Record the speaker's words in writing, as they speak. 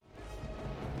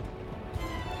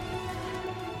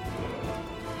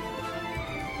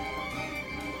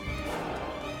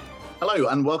Hello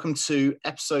and welcome to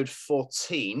episode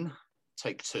 14,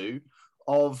 take 2,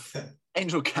 of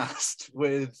Angelcast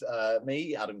with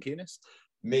me, Adam Kunis.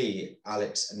 Me,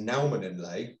 Alex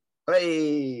Naumanenley.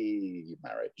 Hey,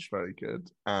 marriage. Very good.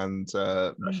 And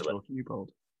me, George Newbold.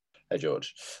 Hey,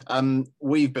 George.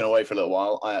 We've been away for a little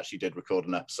while. I actually did record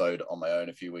an episode on my own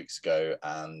a few weeks ago,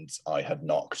 and I had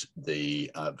knocked the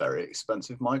very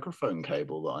expensive microphone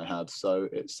cable that I had, so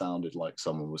it sounded like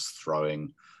someone was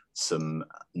throwing some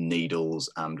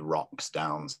needles and rocks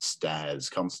downstairs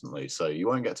constantly. So you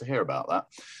won't get to hear about that.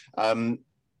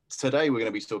 Today we're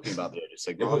going to be talking about the Age of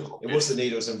Sigmar. It was the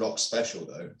Needles and Rocks special,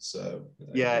 though. So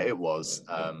yeah, it was.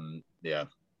 It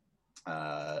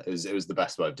was the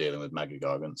best way of dealing with Mega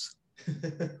Gargants.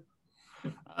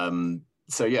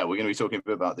 So yeah, we're going to be talking a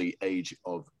bit about the Age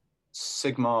of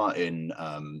Sigmar in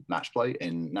match play.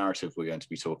 In narrative, we're going to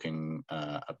be talking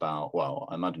about, well,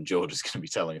 I imagine George is going to be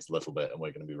telling us a little bit, and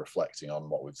we're going to be reflecting on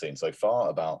what we've seen so far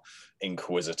about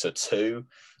Inquisitor 2.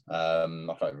 I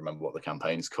don't remember what the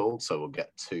campaign's called, so we'll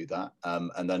get to that.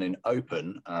 And then in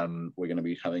open, we're going to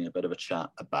be having a bit of a chat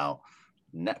about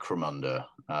Necromunda.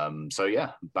 So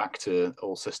yeah, back to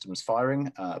all systems firing,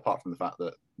 apart from the fact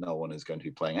that no one is going to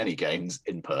be playing any games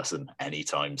in person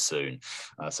anytime soon.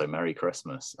 So Merry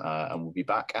Christmas, and we'll be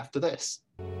back after this.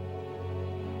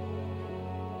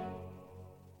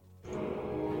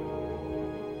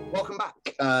 Welcome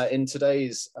back. In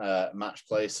today's match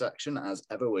play section, as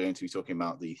ever, we're going to be talking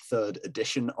about the third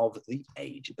edition of the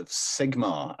Age of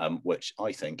Sigmar, which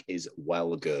I think is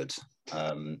well good.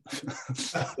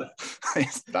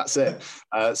 That's it.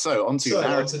 So on to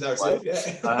narrative.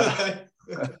 Yeah.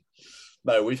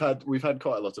 No, we've had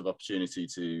quite a lot of opportunity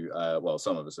to,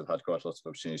 some of us have had quite a lot of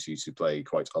opportunity to play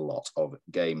quite a lot of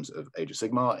games of Age of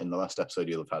Sigmar. In the last episode,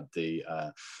 you'll have had the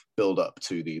build up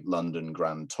to the London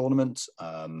Grand Tournament,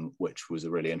 which was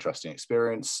a really interesting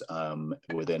experience,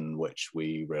 within which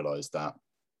we realised that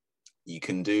you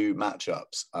can do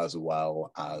matchups as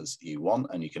well as you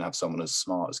want, and you can have someone as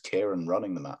smart as Kieran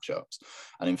running the matchups.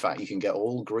 And in fact, you can get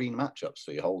all green matchups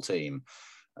for your whole team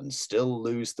and still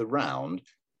lose the round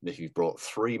if you've brought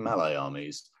 3 melee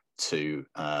armies to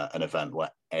an event where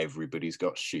everybody's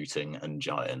got shooting and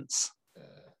giants.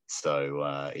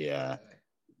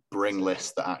 Bring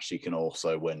lists that actually can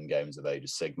also win games of Age of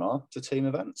Sigmar to team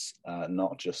events,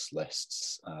 not just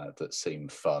lists that seem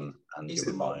fun. And is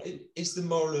the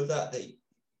moral of that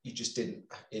you just didn't,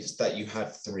 is that you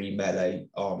had 3 melee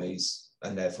armies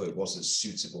and therefore it wasn't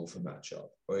suitable for matchup?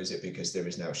 Or is it because there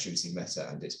is now shooting meta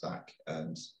and it's back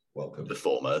and welcome? The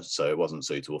former, so it wasn't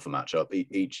suitable for matchup.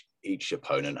 Each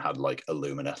opponent had like a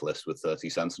Lumineth list with 30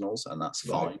 Sentinels, and that's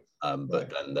fine.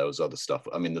 But then there was other stuff.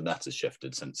 I mean, the net has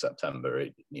shifted since September.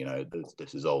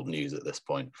 This is old news at this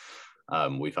point.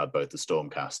 We've had both the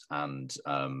Stormcast and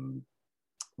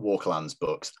Walkerlands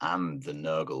books and the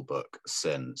Nurgle book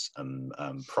since, and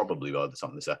probably by the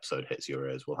time this episode hits your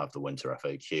ears, we'll have the Winter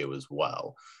FAQ as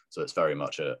well. So it's very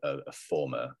much a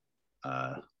former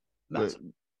matter.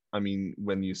 I mean,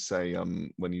 when you say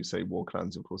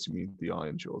Walkerlands, of course you mean the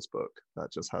Ironjawz book that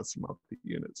just has some other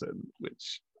units in.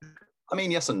 Which, I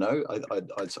mean, yes and no.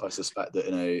 I suspect that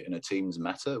in a team's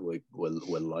meta,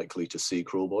 we're likely to see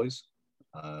Kruleboyz.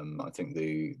 I think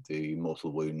the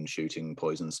Mortal Wound shooting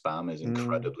poison spam is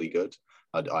incredibly good.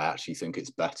 I actually think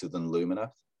it's better than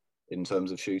Lumineth in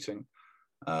terms of shooting.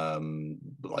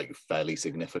 Like fairly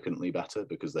significantly better,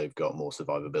 because they've got more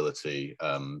survivability.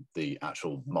 The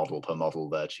actual model per model,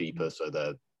 they're cheaper, so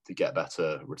they get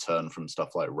better return from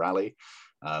stuff like rally,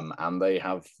 and they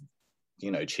have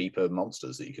cheaper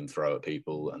monsters that you can throw at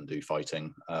people and do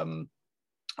fighting.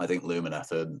 I think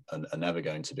Lumineth are never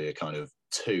going to be a kind of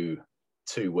two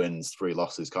wins 3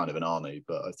 losses kind of an army,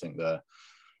 but I think they're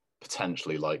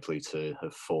potentially likely to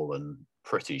have fallen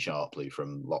pretty sharply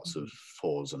from lots of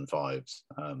 4s and 5s.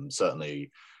 Certainly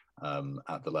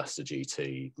at the Leicester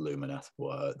GT, Lumineth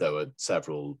there were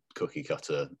several cookie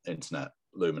cutter internet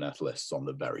Lumineth lists on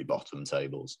the very bottom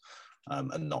tables,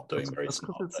 and not doing very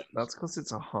smart things. That's because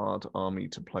it's a hard army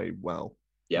to play well.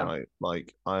 Yeah. Right.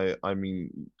 Like I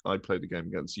mean, I played a game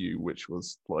against you, which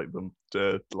was like the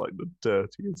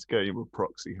dirtiest game of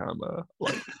Proxy Hammer.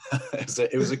 Like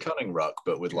it was a cunning ruck,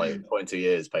 but with like pointy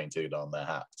ears painted on their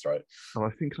hats, right? And I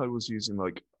think I was using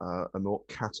like an Orc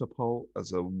Catapult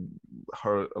as a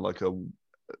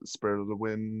Spirit of the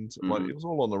Wind. Like it was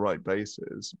all on the right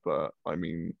basis, but I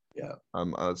mean, yeah.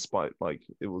 Despite like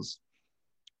it was.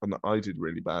 And I did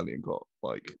really badly and got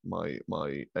like my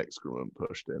excrement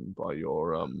pushed in by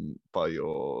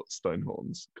your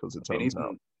Stonehorns, because it turns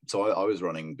out. So I was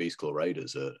running Beastclaw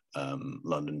Raiders at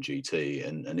London GT,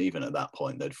 and even at that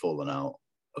point they'd fallen out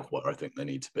of what I think they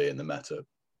need to be in the meta.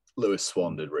 Lewis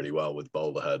Swan did really well with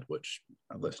Boulderhead, which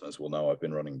listeners will know I've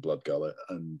been running Blood Gullet,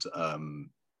 and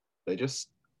they just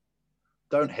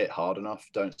don't hit hard enough,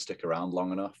 don't stick around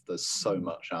long enough. There's so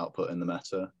much output in the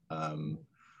meta.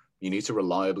 You need to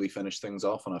reliably finish things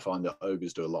off, and I find that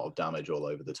ogres do a lot of damage all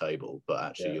over the table, but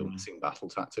actually you're missing battle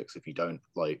tactics if you don't,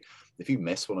 like, if you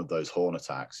miss one of those horn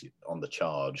attacks on the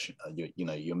charge,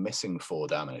 you're missing 4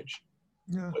 damage,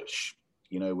 which,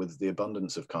 with the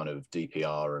abundance of kind of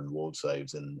DPR and ward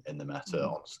saves in the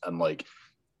meta, and like,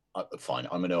 fine,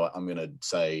 I'm gonna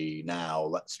say now,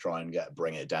 let's try and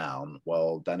bring it down.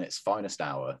 Well, then it's finest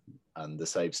hour, and the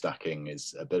save stacking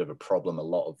is a bit of a problem. A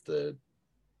lot of the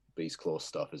Beast Claw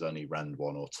stuff is only rend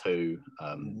 1 or 2.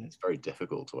 It's very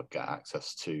difficult to get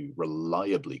access to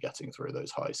reliably getting through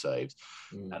those high saves,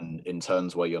 and in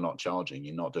turns where you're not charging,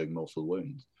 you're not doing mortal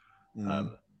wounds.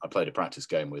 I played a practice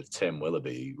game with Tim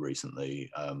Willoughby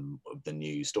recently of the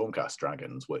new Stormcast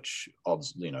Dragons, which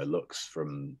looks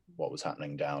from what was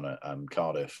happening down at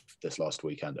Cardiff this last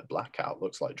weekend at Blackout,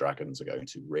 looks like Dragons are going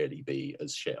to really be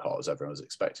as shit hot as everyone was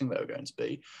expecting they were going to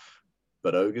be.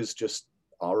 But Ogres just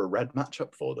are a red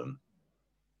matchup for them.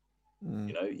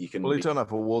 You can. Well, you don't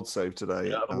have a ward save today.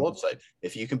 You don't have a ward save.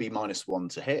 If you can be -1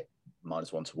 to hit,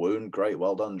 -1 to wound, great,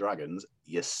 well done, Dragons.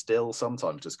 You're still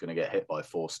sometimes just going to get hit by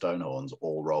 4 Stonehorns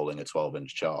all rolling a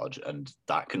 12-inch charge, and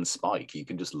that can spike. You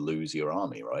can just lose your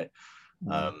army, right?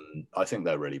 I think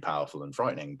they're really powerful and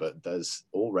frightening, but there's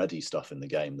already stuff in the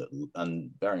game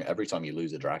every time you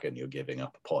lose a dragon, you're giving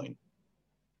up a point.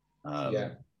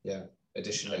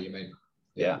 Additionally, you mean.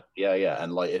 Yeah.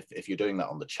 And like if you're doing that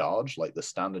on the charge, like the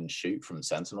stand and shoot from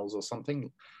Sentinels or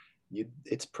something,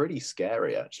 it's pretty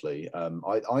scary actually.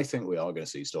 I think we are going to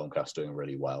see Stormcast doing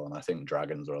really well, and I think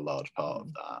Dragons are a large part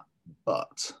of that.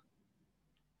 But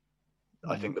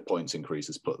I think the points increase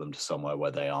has put them to somewhere where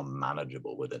they are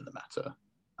manageable within the meta.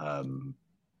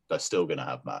 They're still going to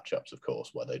have matchups, of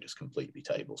course, where they just completely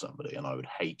table somebody, and I would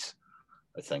hate,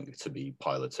 I think, to be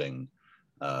piloting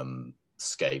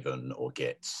Skaven or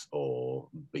Gitz or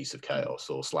Beast of Chaos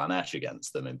or Slanesh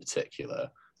against them in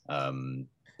particular.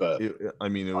 But it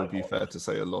would be fair to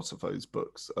say a lot of those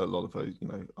books, a lot of those,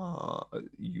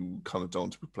 you kind of don't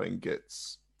want to be playing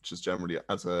Gitz just generally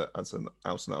as an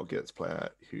out and out Gitz player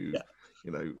who,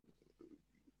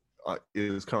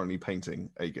 is currently painting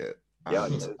a Git.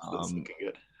 And, it's looking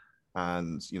good.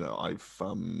 And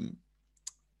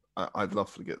I'd love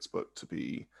for the Gitz book to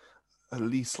be at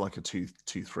least like a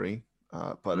 2-3.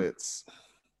 But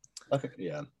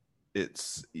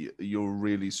you're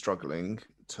really struggling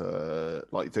to,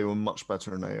 like, they were much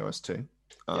better in AOS 2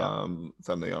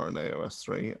 than they are in AOS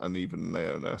 3, and even in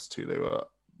AOS 2 they were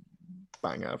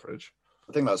bang average.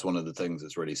 I think that's one of the things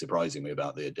that's really surprising me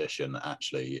about the edition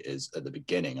actually, is at the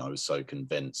beginning I was so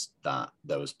convinced that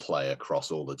there was play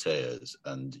across all the tiers,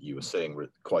 and you were seeing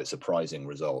quite surprising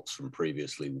results from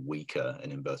previously weaker,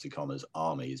 in inverted commas,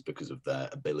 armies because of their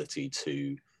ability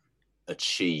to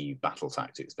achieve battle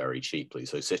tactics very cheaply.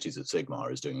 So Cities of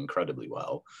Sigmar is doing incredibly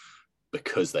well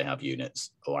because they have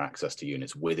units or access to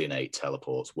units with innate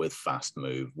teleports, with fast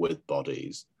move, with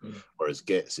bodies, whereas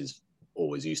Gitz is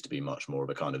always used to be much more of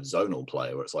a kind of zonal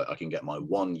player where it's like, I can get my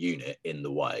one unit in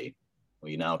the way. Well,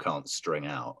 you now can't string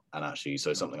out, and actually,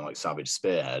 so something like Savage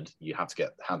Spearhead, you have to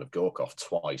get Hand of Gorkov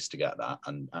twice to get that,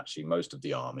 and actually most of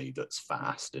the army that's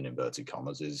fast, in inverted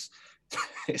commas, is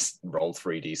roll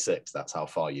 3d6. That's how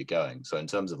far you're going. So in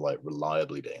terms of like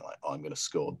reliably being like, I'm going to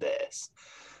score this,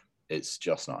 it's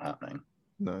just not happening.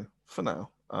 No, for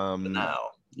now.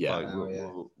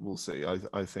 We'll see.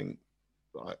 I think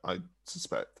I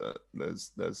suspect that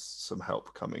there's some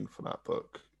help coming for that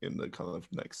book in the kind of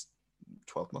next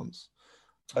 12 months.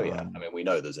 Oh yeah, we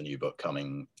know there's a new book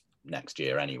coming next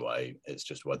year anyway. It's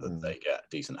just whether they get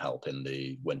decent help in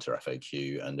the winter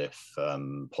FAQ, and if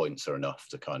points are enough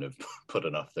to kind of put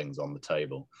enough things on the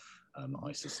table.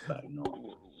 I suspect not.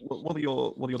 What are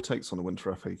your takes on the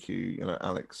winter FAQ?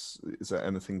 Alex, is there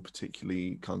anything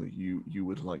particularly kind of you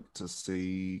would like to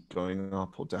see going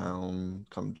up or down,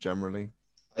 kind of generally?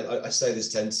 I say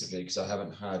this tentatively because I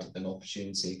haven't had an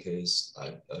opportunity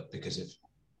because of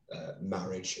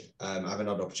marriage. I haven't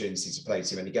had an opportunity to play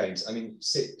too many games. I mean,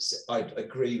 I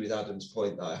agree with Adam's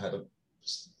point that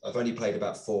I've only played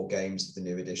about 4 games of the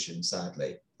new edition,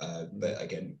 sadly. But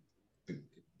again,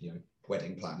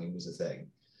 wedding planning was a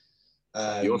thing.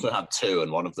 You also had 2,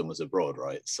 and one of them was abroad,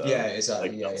 right? So yeah,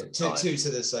 exactly. Yeah. Two to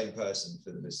the same person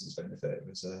for the listeners' benefit. It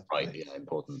was right. Yeah,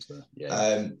 important.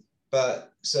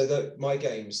 But so my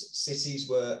games, cities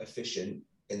were efficient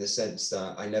in the sense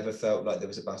that I never felt like there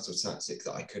was a battle tactic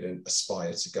that I couldn't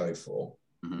aspire to go for.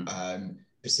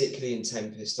 particularly in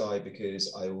Tempest Eye,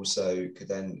 because I also could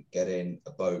then get in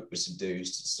a boat with some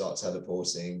dudes to start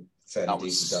teleporting, fairly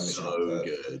decent damage output.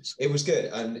 Good. It was good,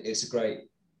 and it's a great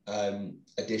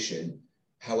addition.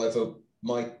 However,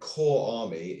 my core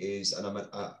army is, and I'm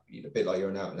a bit like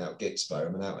you're an out-and-out Gix player,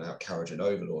 I'm an out-and-out Kharadron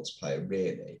Overlords player,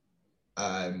 really.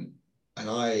 And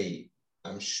I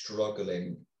am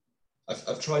struggling.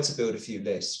 I've tried to build a few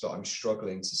lists, but I'm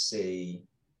struggling to see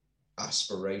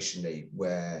aspirationally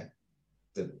where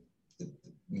the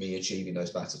me achieving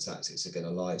those battle tactics are going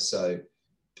to lie. So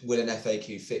will an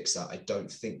FAQ fix that? I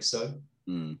don't think so.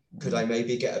 Could I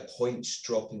maybe get a points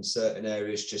drop in certain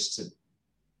areas just to,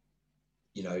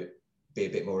 be a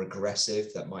bit more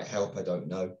aggressive? That might help. I don't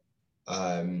know.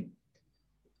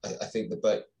 I think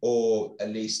or at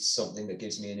least something that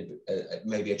gives me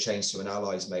maybe a change to an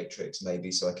allies matrix,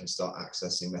 maybe, so I can start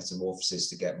accessing metamorphosis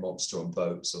to get monster on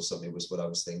boats or something, was what I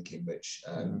was thinking, which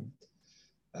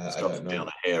It's I got don't to be know. on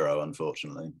a hero,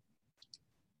 unfortunately.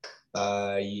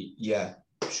 Yeah,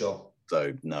 sure.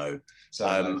 So no.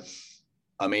 So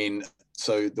I mean,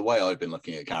 so the way I've been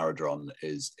looking at Kharadron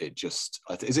is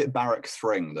is it Barak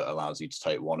Thring that allows you to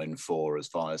take 1 in 4 as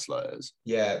Fire Slayers?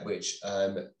 Yeah, which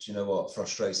do you know what?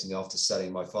 Frustratingly, after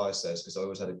selling my Fire Slayers, because I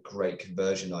always had a great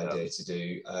conversion idea to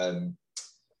do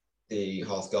the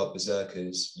Hearthguard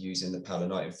Berserkers using the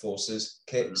Palanite Enforcers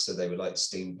kit, so they were like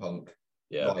steampunk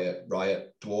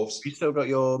riot dwarves. Have you still got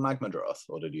your Magma Droth,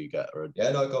 or did you get?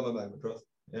 Yeah, no, I got my Magma Droth.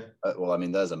 Yeah. Well, I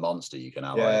mean, there's a monster you can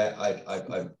ally.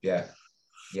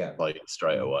 Yeah, like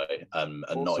straight away, and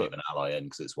Also, not even ally in,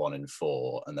 because it's 1 in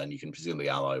 4, and then you can presumably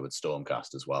ally with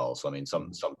Stormcast as well. So I mean,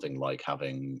 something like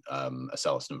having a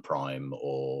Celestin Prime,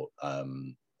 or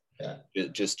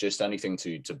just anything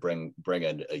to bring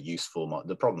in a useful.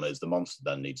 The problem is the monster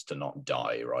then needs to not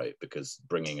die, right? Because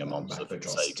bringing a monster for the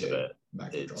sake of it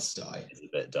is a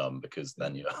bit dumb, because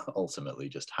then you're ultimately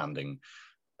just handing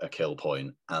a kill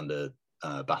point and a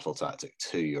battle tactic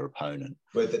to your opponent.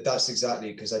 Well, that's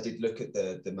exactly, because I did look at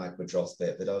the Magma Droth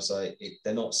bit, but I was like,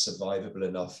 they're not survivable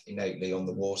enough innately on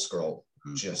the War Scroll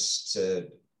just to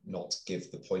not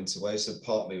give the point away. So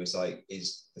part of me was like,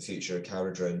 is the future of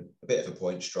Kharadron a bit of a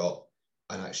points drop,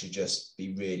 and actually just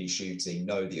be really shooting,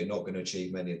 know that you're not going to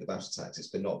achieve many of the battle tactics,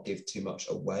 but not give too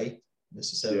much away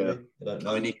necessarily? I don't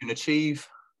know. I mean, you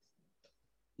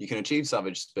can achieve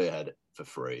Savage Spearhead for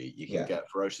free. You can get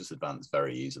Ferocious Advance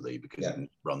very easily, because you can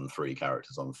run 3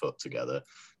 characters on foot together.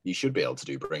 You should be able to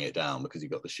do Bring It Down, because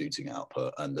you've got the shooting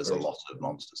output, and there's a lot of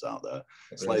monsters out there.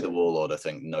 Slay the Warlord, I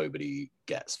think nobody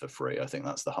gets for free. I think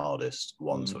that's the hardest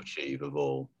one to achieve of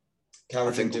all.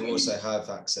 Kharadron do also have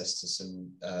access to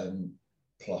some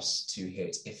 +2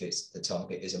 hit if the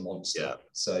target is a monster. Yeah.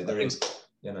 So there is,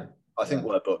 I think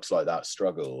where books like that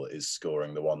struggle is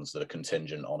scoring the ones that are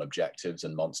contingent on objectives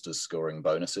and monsters scoring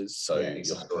bonuses. So you're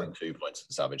scoring 2 points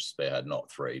for Savage Spearhead,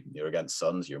 not 3. You're against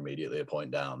Suns, you're immediately a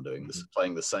point down.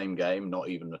 Playing the same game, not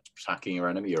even attacking your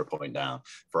enemy, you're a point down.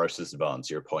 Ferocious Advance,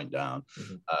 you're a point down.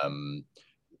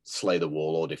 Slay the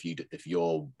Warlord, if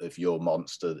your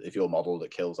model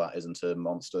that kills that isn't a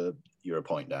monster, you're a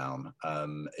point down.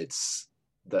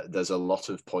 There's a lot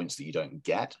of points that you don't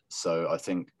get. So I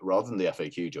think, rather than the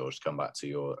FAQ, George, to come back to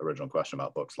your original question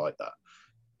about books like that,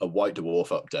 a White Dwarf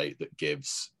update that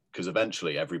gives, because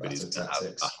eventually everybody's going to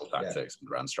have battle tactics and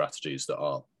grand strategies that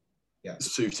are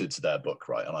suited to their book,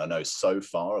 right? And I know so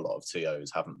far a lot of TOs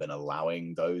haven't been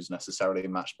allowing those necessarily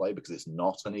in match play, because it's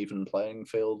not an even playing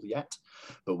field yet.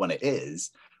 But when it is,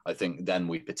 I think then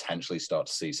we potentially start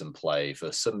to see some play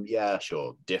for some,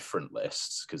 different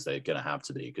lists, because they're going to have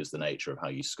to be, because the nature of how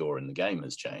you score in the game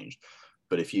has changed.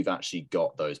 But if you've actually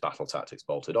got those battle tactics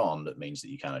bolted on, that means that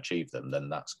you can achieve them, then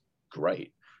that's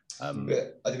great. I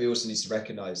think we also need to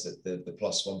recognise that the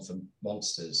 +1 for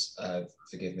monsters,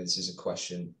 forgive me, this is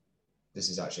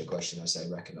actually a question, I say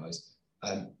recognise,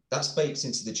 that's baked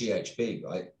into the GHB,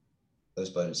 right? Those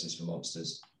bonuses for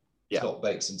monsters. It's not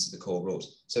baked into the core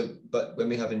rules. So, but when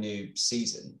we have a new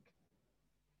season,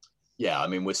 I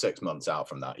mean, we're 6 months out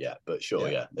from that yet, but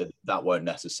that won't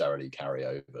necessarily carry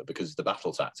over, because the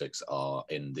battle tactics are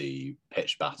in the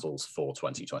pitched battles for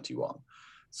 2021.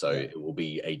 So it will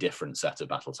be a different set of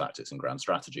battle tactics and grand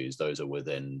strategies. Those are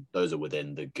within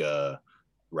the GUR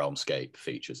Realmscape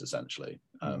features, essentially.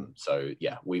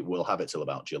 We will have it till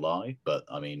about July, but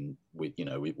I mean,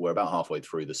 we're about halfway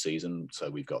through the season, so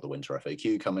we've got the winter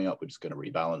FAQ coming up, which is going to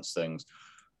rebalance things.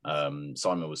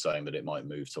 Simon was saying that it might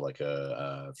move to like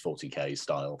a 40k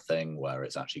style thing, where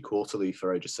it's actually quarterly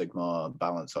for Age of Sigmar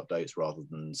balance updates rather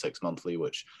than 6 monthly,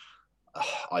 which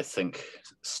I think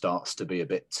starts to be a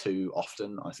bit too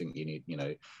often. I think you need,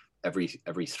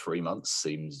 every 3 months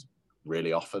seems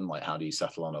really often. Like, how do you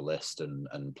settle on a list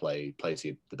and play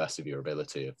to the best of your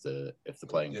ability if the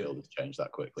playing field has changed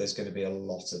that quickly? There's going to be a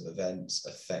lot of events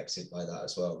affected by that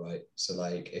as well, right? So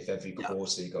like, if every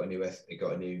quarter you got a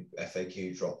new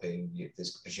FAQ dropping,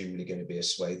 there's presumably going to be a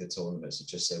swathe of tournaments that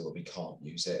just say, well, we can't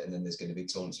use it, and then there's going to be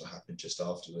tournaments that happen just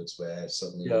afterwards where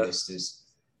suddenly the list is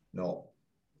not.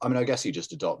 I mean, I guess you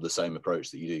just adopt the same approach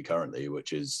that you do currently,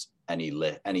 which is any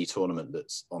tournament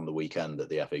that's on the weekend that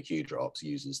the FAQ drops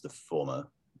uses the former,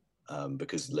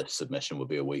 because list submission will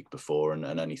be a week before, and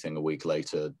anything a week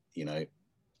later, you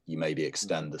maybe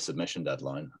extend the submission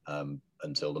deadline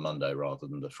until the Monday rather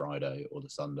than the Friday or the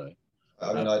Sunday.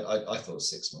 I mean, I thought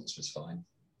 6 months was fine,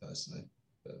 personally.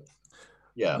 But...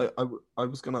 Yeah, I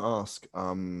was going to ask,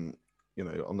 on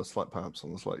perhaps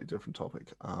on a slightly different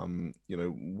topic,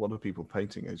 what are people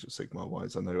painting Age of Sigmar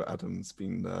wise? I know Adam's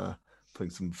been putting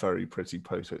some very pretty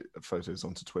photos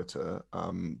onto Twitter.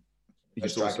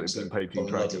 He's also been painting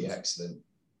dragons. Excellent.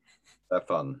 They're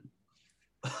fun.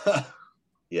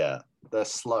 Yeah, they're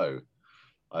slow.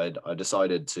 I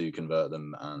decided to convert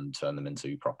them and turn them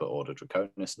into proper Order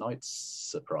Draconis knights.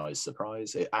 Surprise,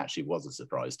 surprise. It actually was a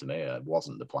surprise to me. It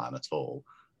wasn't the plan at all.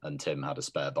 And Tim had a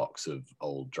spare box of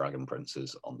old dragon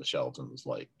princes on the shelves and was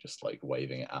just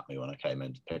waving it at me when I came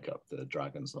in to pick up the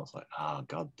dragons. And I was like,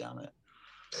 God damn it.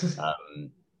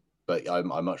 But I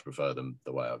much prefer them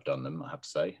the way I've done them, I have to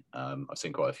say. I've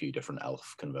seen quite a few different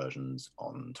elf conversions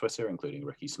on Twitter, including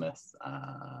Ricky Smith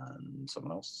and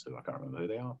someone else who I can't remember who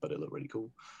they are, but it looked really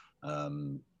cool.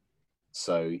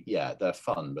 So yeah, they're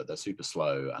fun, but they're super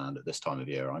slow. And at this time of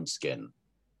year, I'm skin.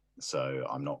 So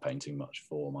I'm not painting much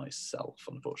for myself,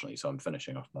 unfortunately. So I'm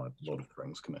finishing off my Lord of the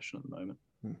Rings commission at the moment.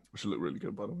 Which look really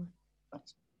good, by the way.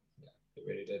 Thanks. Yeah, it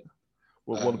really did.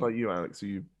 Well, what about you, Alex? Have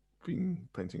you been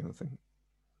painting anything?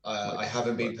 I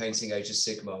haven't been painting Age of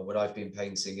Sigmar. What I've been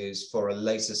painting is for a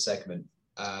later segment,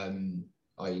 i.e.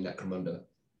 Necromunda,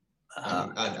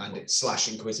 and it's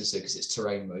slash Inquisitor because it's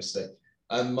terrain mostly.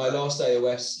 My last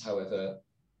AOS, however,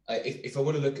 if I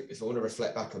want to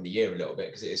reflect back on the year a little bit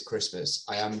because it is Christmas,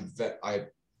 I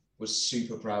was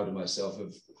super proud of myself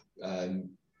of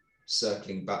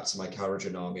circling back to my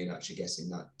Kharadron army and actually getting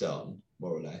that done,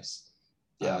 more or less.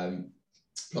 Yeah.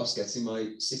 Plus getting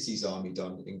my cities army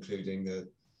done, including the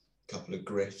couple of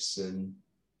Griffs and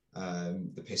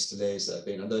the Pistoliers that have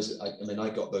been. And those, I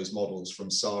got those models from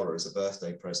Sarah as a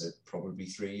birthday present probably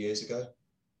 3 years ago.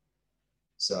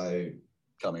 So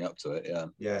coming up to it, yeah.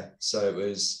 Yeah, so it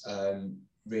was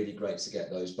really great to get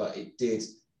those, but it did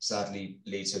sadly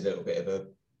lead to a little bit of a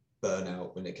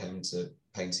burnout when it came to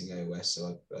painting AOS.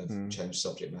 So I've changed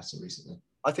subject matter recently.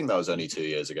 I think that was only 2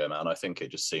 years ago, man. I think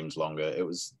it just seems longer. It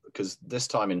was because this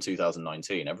time in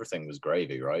 2019, everything was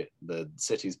gravy, right? The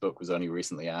Cities book was only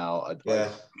recently out. I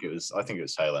think it was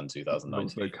tail end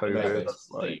 2019. There was no COVID,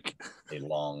 like a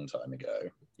long time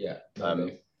ago. Yeah.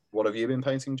 What have you been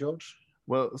painting, George?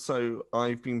 Well, so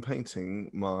I've been painting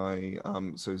my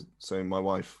so my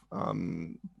wife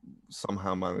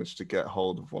somehow managed to get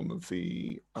hold of one of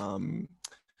the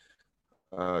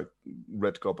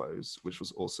red gobos, which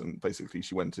was awesome. Basically,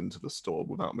 she went into the store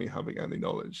without me having any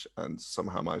knowledge and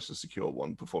somehow managed to secure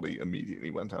one before they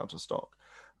immediately went out of stock,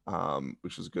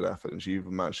 which was a good effort. And she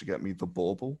even managed to get me the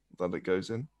bauble that it goes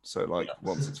in. So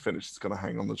once it's finished, it's going to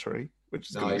hang on the tree, which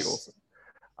is going to be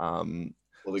awesome.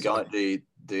 Well,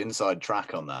 the inside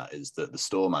track on that is that the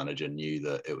store manager knew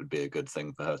that it would be a good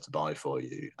thing for her to buy for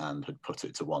you and had put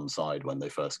it to one side when they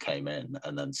first came in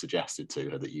and then suggested to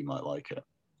her that you might like it.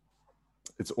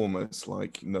 It's almost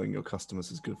like knowing your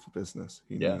customers is good for business.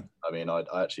 Yeah, I mean, I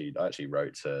actually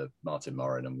wrote to Martin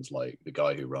Morin and was like, the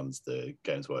guy who runs the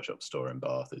Games Workshop store in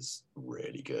Bath is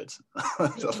really good. I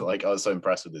was so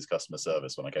impressed with his customer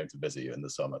service when I came to visit you in the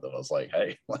summer that I was like,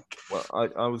 hey, Well,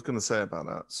 I was going to say about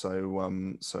that.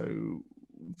 So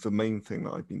the main thing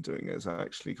that I've been doing is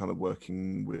actually kind of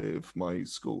working with my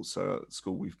school. So at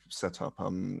school, we've set up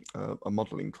a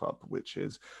modeling club, which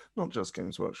is not just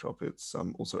Games Workshop, it's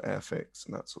also Airfix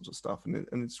and that sort of stuff. And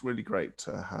it's really great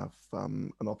to have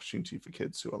an opportunity for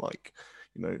kids who are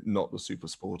not the super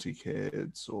sporty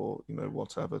kids or,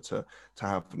 whatever, to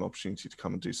have an opportunity to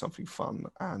come and do something fun.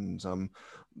 And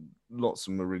lots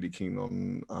of them are really keen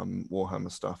on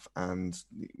Warhammer stuff. And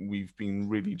we've been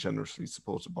really generously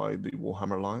supported by the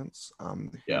Warhammer Alliance,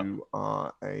 who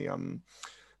are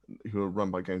who are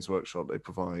run by Games Workshop. They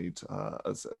provide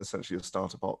essentially a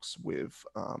starter box with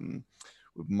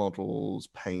models,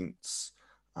 paints,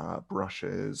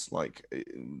 brushes, like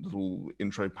little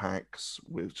intro packs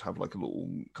which have like a little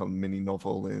kind of mini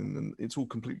novel in, and it's all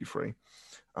completely free.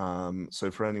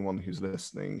 So for anyone who's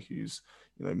listening, who's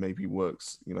maybe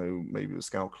works maybe a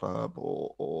scout club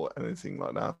or anything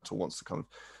like that, or wants to kind of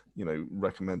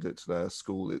recommend it to their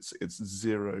school, it's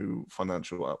zero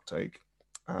financial uptake,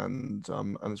 and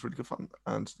it's really good fun,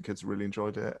 and the kids really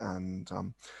enjoyed it, and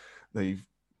they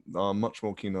are much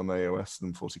more keen on AOS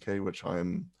than 40k, which I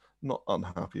am not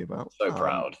unhappy about. So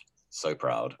proud, so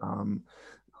proud.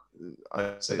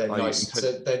 So they're nice.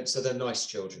 So they're nice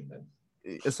children then.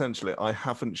 Essentially, I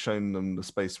haven't shown them the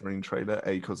Space Marine trailer,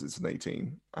 because it's an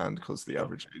 18, and because the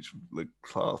average age of the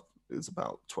class is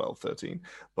about 12, 13,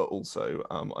 but also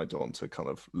I don't want to kind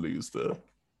of lose the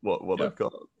what I've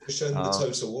got. You're showing them the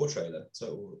Total War trailer.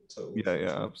 Total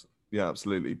Yeah,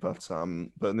 absolutely. But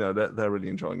no, they're really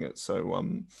enjoying it.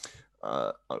 So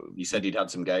you said you'd had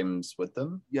some games with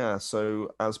them? Yeah,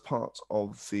 so as part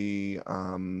of the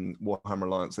Warhammer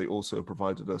Alliance, they also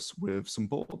provided us with some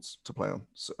boards to play on.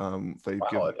 So,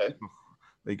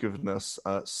 they've given us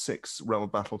 6 Realm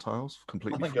of Battle tiles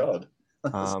completely free. Oh my god.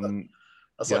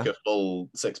 That's like a full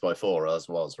 6x4 as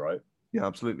was, right? Yeah,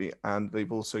 absolutely. And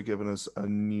they've also given us a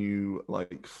new,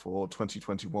 for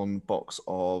 2021 box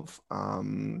of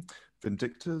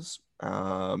Vindictors,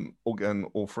 again,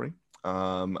 all free.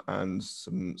 And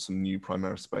some new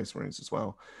Primaris Space Marines as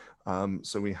well.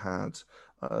 So we had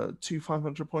 2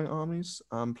 500-point armies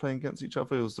playing against each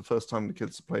other. It was the first time the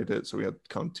kids played it, so we had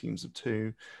kind of teams of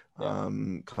 2,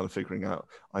 kind of figuring out.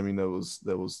 I mean, there was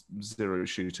 0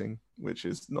 shooting, which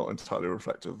is not entirely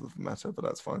reflective of the meta, but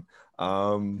that's fine.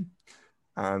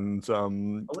 I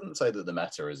wouldn't say that the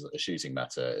meta is a shooting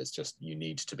meta. It's just you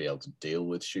need to be able to deal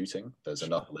with shooting. There's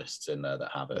enough lists in there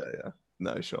that have it. Yeah.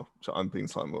 No, sure. I'm being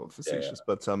slightly more facetious,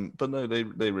 but no, they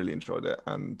really enjoyed it,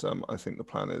 and I think the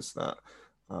plan is that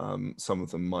some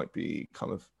of them might be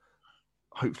kind of.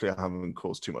 Hopefully, I haven't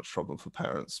caused too much trouble for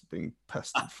parents being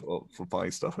pestered for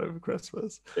buying stuff over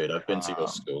Christmas. Dude, I've been to your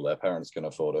school. Their parents can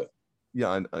afford it. Yeah,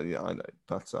 I know.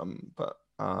 But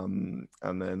and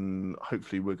then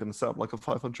hopefully we're going to set up like a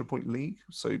 500-point league,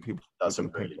 so people can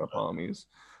pick up armies.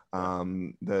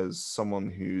 There's someone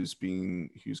who's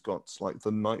got like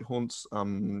the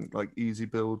Nighthaunt, like easy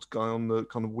build guy on the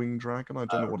kind of wing dragon. I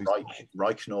don't know what he's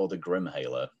Reichnor the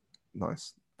Grimhaler.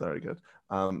 Nice, very good.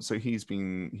 So he's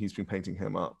been painting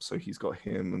him up. So he's got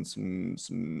him and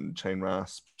some chain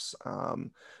rasps.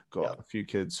 Got a few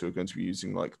kids who are going to be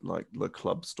using like the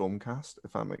club Stormcast,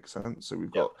 if that makes sense. So we've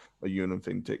got a Unit of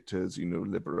Vindictors,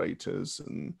 Liberators,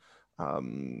 and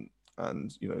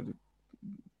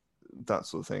that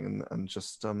sort of thing, and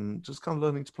just kind of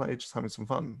learning to play, just having some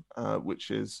fun,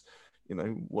 which is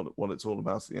what it's all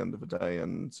about at the end of the day.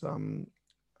 And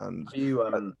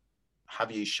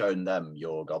have you shown them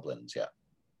your goblins yet?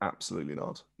 Absolutely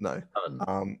not. No.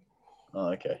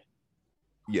 Okay.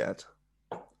 Yet.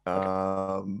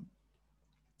 Okay.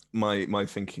 My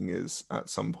thinking is at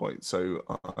some point. So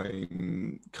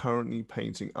I'm currently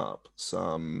painting up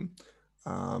some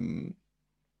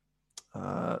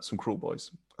Cruel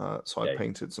Boys. So I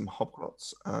painted some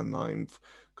Hobgrots, and I've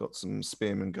got some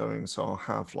Spearmen going. So I'll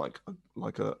have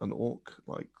an Orc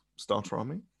starter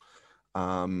army.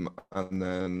 And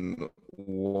then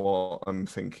what I'm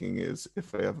thinking is,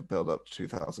 if they ever build up to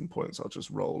 2,000 points, I'll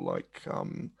just roll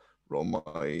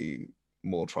my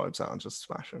more tribes out and just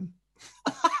smash them.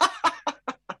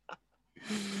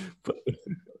 But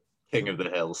King of the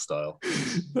Hill style.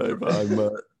 No, but I'm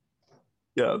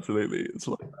yeah, absolutely. It's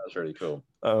like that's really cool.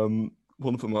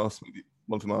 One of them asked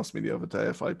me the other day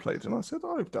if I played, and I said,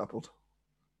 I've dabbled.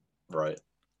 Right.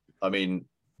 I mean,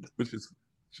 which is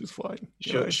fine.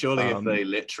 Surely if they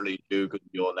literally Google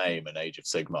your name in Age of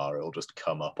Sigmar, it'll just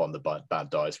come up on the bad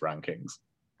dice rankings.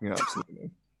 Yeah,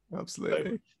 absolutely.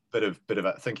 So, bit of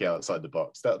thinking outside the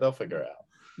box. They'll figure it out.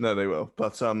 No, they will.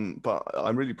 But I'm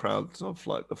really proud of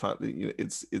the fact that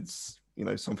it's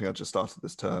something I just started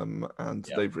this term, and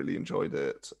they've really enjoyed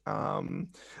it. And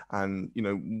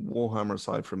Warhammer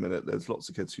aside for a minute, there's lots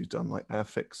of kids who've done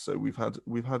Airfix. So we've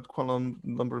had quite a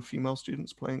number of female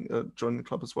students playing, joining the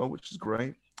club as well, which is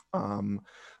great.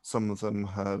 Some of them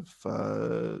have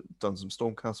done some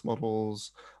Stormcast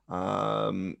models.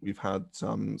 We've had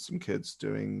some kids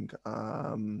doing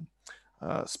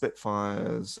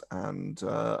Spitfires, and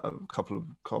a couple of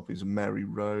copies of Mary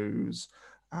Rose,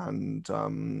 and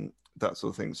that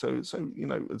sort of thing. So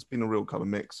it's been a real kind of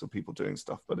mix of people doing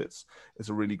stuff, but it's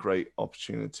a really great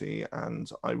opportunity, and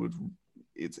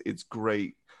it's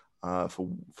great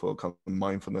for kind of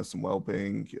mindfulness and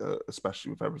well-being,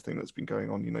 especially with everything that's been going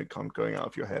on. Kind of going out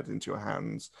of your head into your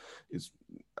hands is,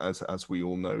 as we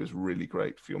all know, is really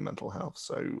great for your mental health.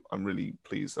 So I'm really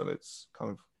pleased that it's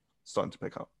kind of starting to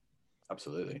pick up.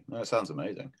 Absolutely. No, it sounds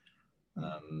amazing.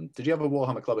 Did you have a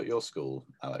Warhammer club at your school,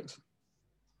 Alex?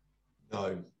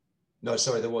 No,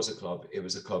 sorry, there was a club. It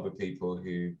was a club of people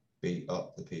who beat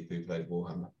up the people who played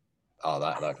Warhammer. Oh,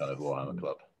 that kind of Warhammer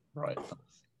club, right?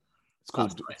 It's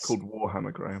called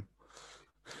Warhammer, Graham.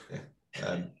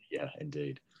 Yeah, yeah,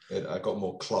 indeed. I got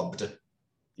more clubbed.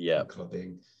 Yeah,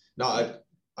 clubbing. No,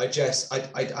 I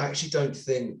actually don't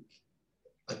think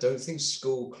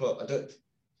school club.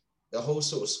 The whole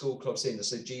sort of school club scene.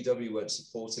 So GW weren't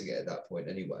supporting it at that point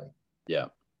anyway. Yeah.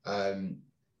 And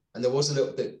there was a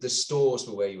little. The stores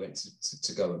were where you went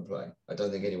to go and play. I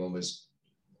don't think anyone was,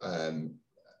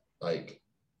 like,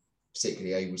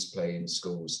 particularly able to play in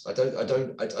schools. I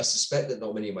suspect that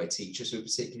not many of my teachers were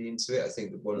particularly into it. I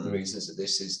think that one of the reasons that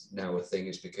this is now a thing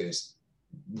is because,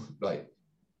 like,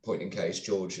 point in case,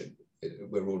 George,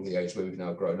 we're all the age where we've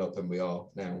now grown up and we are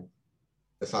now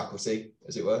the faculty,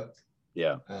 as it were.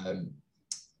 Yeah.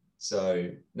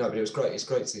 So no, but it was great. It's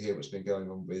great to hear what's been going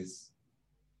on with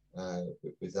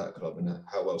that club and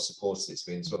how well supported it's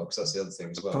been as well. Because that's the other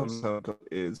thing as well.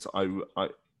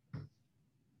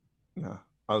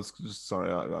 I was just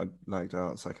sorry, I lagged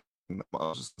out a second. I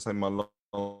was just saying my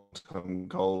long-term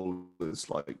goal is,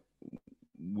 like,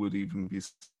 would even be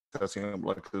setting up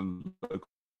like a local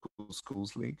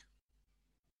schools league.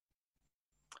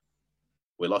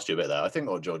 We lost you a bit there. I think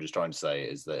what George is trying to say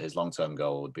is that his long-term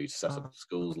goal would be to set up a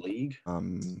schools league. I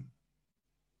don't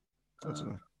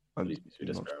know.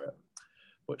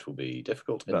 Which will be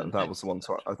difficult. That was the one.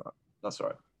 Sorry, that's all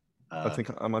right. I think.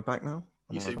 Am I back now?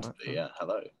 You seem to be. Yeah.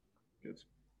 Hello. Good.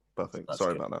 Perfect. That's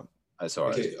sorry good. about that. That's all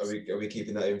right. Are we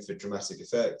keeping that in for dramatic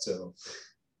effect? Or?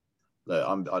 Look,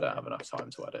 I don't have enough time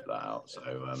to edit that out, so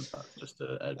that's just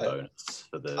a bonus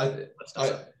for the.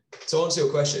 To answer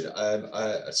your question,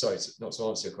 sorry, not to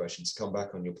answer your question. To come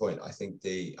back on your point, I think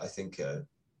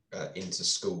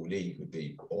inter-school league would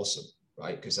be awesome,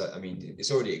 right? Because I mean,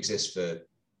 it already exists for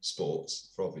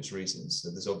sports for obvious reasons.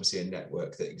 So there's obviously a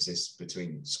network that exists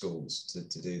between schools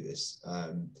to do this,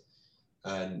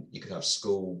 and you could have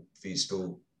school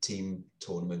team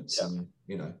tournaments, and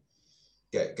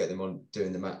get them on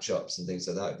doing the matchups and things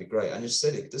like that. It'd be great. And as I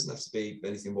said, it doesn't have to be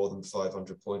anything more than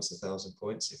 500 points, 1,000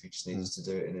 points. If you just needed to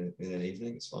do it in an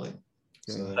evening, it's fine.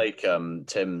 So. Take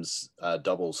Tim's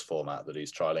doubles format that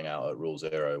he's trialing out at Rule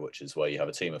Zero, which is where you have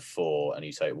a team of 4 and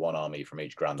you take one army from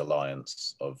each Grand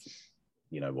Alliance of,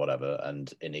 whatever,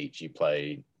 and in each you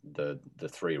play the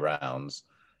 3 rounds,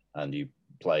 and you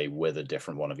play with a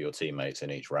different one of your teammates in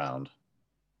each round.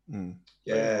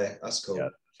 Yeah, that's cool. Yeah.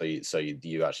 So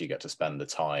you actually get to spend the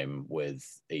time with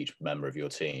each member of your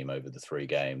team over the 3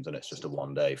 games, and it's just a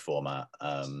one-day format.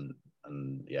 And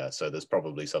yeah, so there's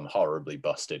probably some horribly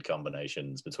busted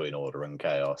combinations between order and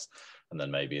chaos, and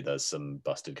then maybe there's some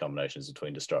busted combinations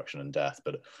between destruction and death,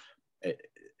 but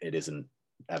it isn't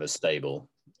ever stable.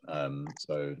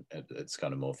 So it's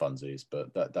kind of more funsies,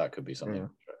 but that could be something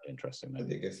interesting. That'd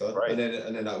be good fun. And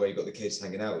then that way you've got the kids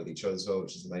hanging out with each other as well,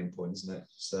 which is the main point, isn't it?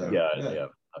 So yeah,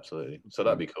 absolutely. So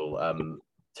that'd be cool.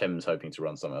 Tim's hoping to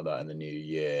run something like that in the new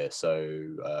year, so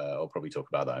I'll probably talk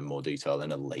about that in more detail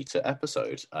in a later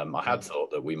episode. I had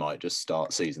thought that we might just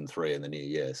start season 3 in the new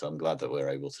year, so I'm glad that we're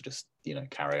able to just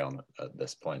carry on at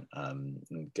this point and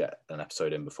get an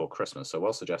episode in before Christmas. So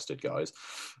well suggested, guys.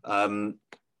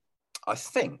 I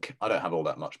think I don't have all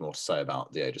that much more to say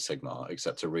about the Age of Sigmar,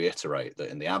 except to reiterate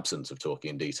that in the absence of talking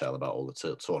in detail about all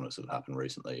the tournaments that have happened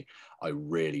recently, I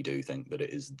really do think that it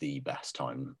is the best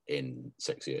time in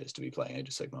 6 years to be playing Age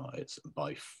of Sigmar. It's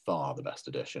by far the best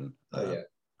edition.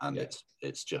 And it's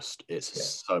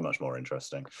so much more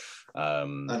interesting.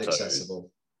 And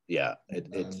accessible. Yeah,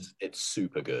 it's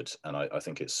super good, and I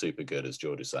think it's super good, as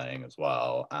George is saying as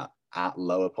well, at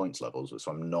lower points levels, which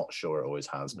I'm not sure it always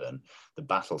has been. The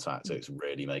battle tactics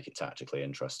really make it tactically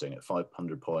interesting at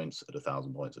 500 points, at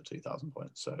 1,000 points, at 2,000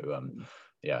 points. So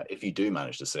if you do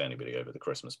manage to see anybody over the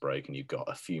Christmas break and you've got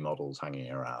a few models hanging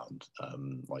around,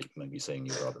 like maybe seeing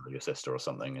your brother or your sister or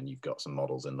something, and you've got some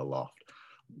models in the loft,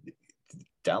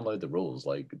 download the rules,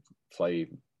 like play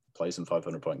some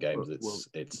 500-point games.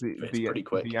 It's pretty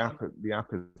quick. The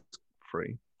app is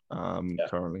free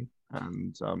currently,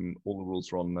 and all the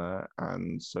rules are on there.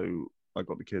 And so I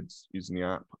got the kids using the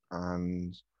app,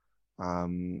 and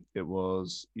it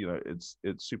was it's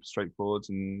super straightforward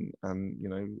and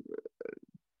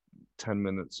 10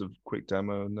 minutes of quick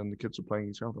demo, and then the kids were playing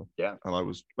each other. Yeah. And I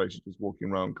was basically just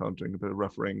walking around, kind of doing a bit of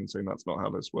refereeing and saying that's not how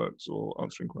this works, or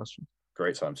answering questions.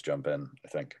 Great time to jump in, I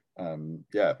think.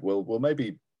 Yeah, we'll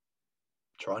maybe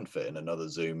try and fit in another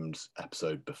Zoomed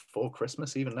episode before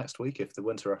Christmas, even next week, if the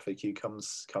winter FAQ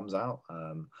comes out.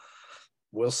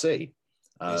 We'll see.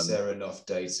 Is there enough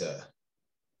data?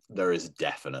 There is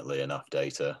definitely enough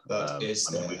data. But is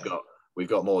there? We've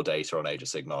got more data on Age of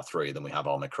Sigmar 3 than we have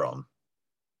Omicron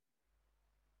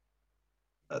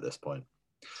at this point.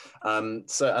 And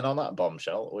on that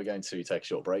bombshell, we're going to take a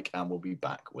short break, and we'll be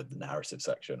back with the narrative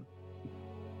section.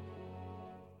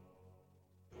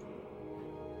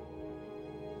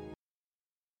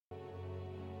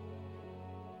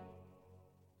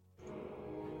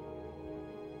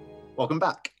 Welcome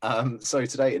back. So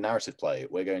today in Narrative Play,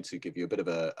 we're going to give you a bit of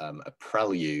a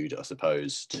prelude, I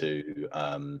suppose, to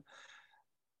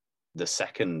the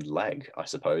second leg, I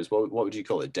suppose. What would you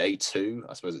call it? Day 2?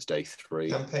 I suppose it's day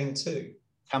 3. Campaign 2.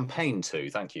 Campaign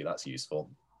 2, thank you, that's useful.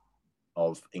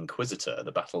 Of Inquisitor,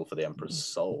 the battle for the Emperor's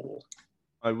soul.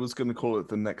 I was going to call it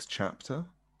the next chapter,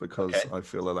 because I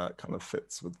feel that kind of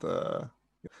fits with the...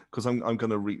 Because I'm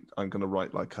gonna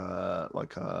write like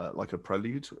a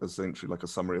prelude, essentially like a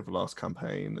summary of the last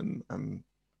campaign, and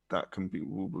that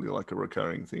will be like a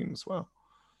recurring theme as well.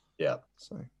 Yeah.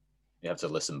 So you have to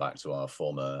listen back to our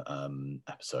former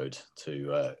episode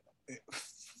to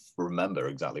remember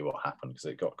exactly what happened, because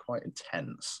it got quite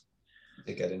intense. It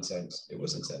did get intense. It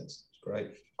was intense. It's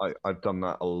great. I've done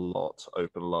that a lot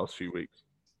over the last few weeks.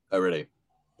 Oh, really?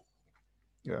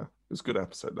 Yeah, it's a good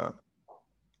episode, that.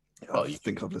 Well, I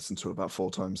think I've listened to it about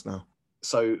 4 times now.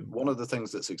 So one of the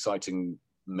things that's exciting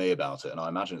me about it, and I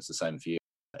imagine it's the same for you,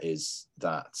 is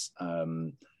that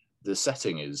the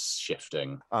setting is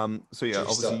shifting. So yeah,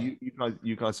 obviously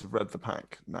you guys have read the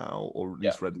pack now, or at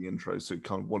least read the intro. So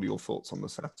kind of, what are your thoughts on the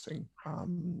setting?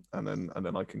 And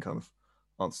then I can kind of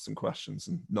answer some questions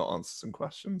and not answer some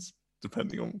questions,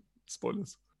 depending on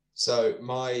spoilers. So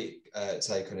my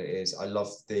take on it is, I love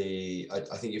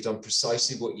I think you've done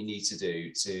precisely what you need to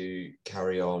do to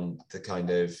carry on the kind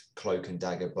of cloak and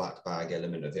dagger black bag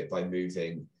element of it by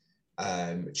moving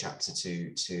chapter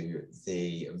 2 to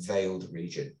the veiled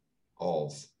region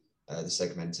of the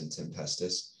Segmentum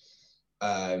Tempestus.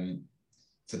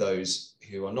 For those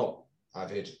who are not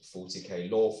avid 40k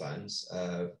lore fans,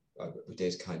 we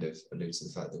did kind of allude to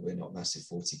the fact that we're not massive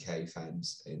 40k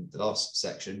fans in the last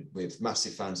section. We're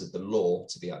massive fans of the lore,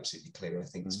 to be absolutely clear. I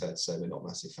think it's fair to say we're not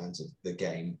massive fans of the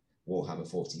game Warhammer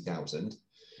 40,000.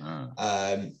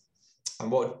 And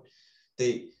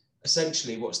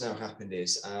essentially what's now happened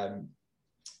is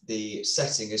the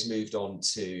setting has moved on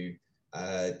to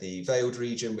the Veiled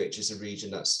region, which is a region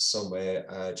that's somewhere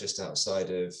just outside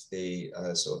of the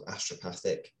sort of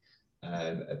astropathic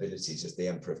abilities of the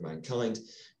Emperor of Mankind,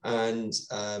 and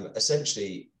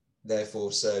essentially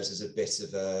therefore serves as a bit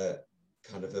of a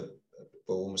kind of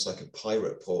almost like a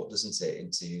pirate port, doesn't it,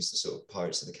 and to use the sort of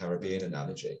Pirates of the Caribbean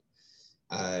analogy.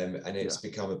 And it's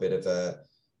become a bit of a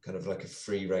kind of like a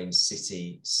free reign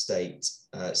city-states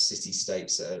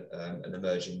and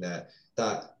emerging there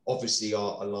that obviously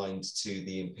are aligned to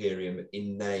the Imperium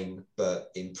in name,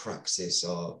 but in praxis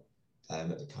are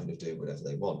kind of doing whatever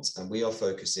they want. And we are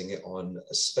focusing it on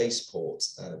a spaceport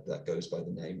that goes by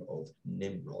the name of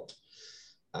Nimrod.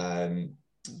 And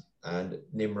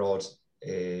Nimrod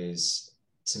is,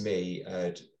 to me,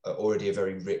 already a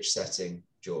very rich setting,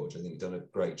 George. I think you've done a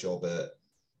great job at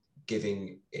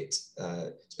giving it, it's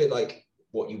a bit like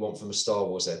what you want from a Star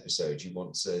Wars episode. You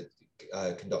want to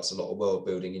conduct a lot of world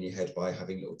building in your head by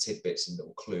having little tidbits and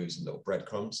little clues and little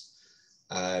breadcrumbs.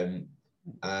 And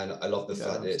I love the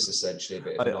fact that it's essentially a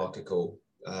bit of anarchical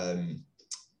kind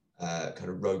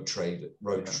of road trader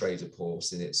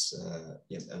port, and it's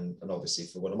and obviously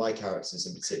for one of my characters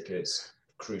in particular, it's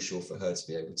crucial for her to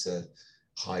be able to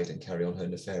hide and carry on her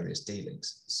nefarious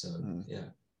dealings. So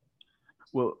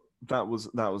well, that was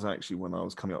actually when I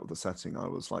was coming up with the setting. I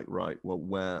was like, right, well,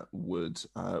 where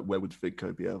would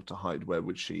Viggo be able to hide? Where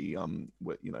would she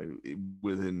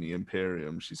within the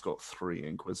Imperium, she's got 3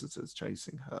 Inquisitors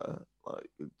chasing her, like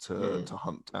to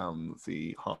hunt down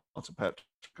the Heart of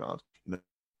Petrogard. Where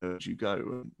would you go?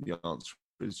 And the answer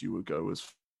is you would go as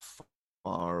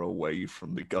far away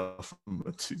from the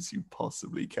government as you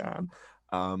possibly can.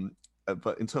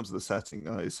 But in terms of the setting,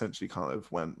 I essentially kind of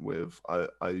went with, I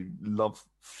love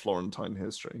Florentine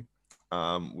history,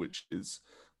 which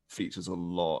features a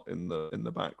lot in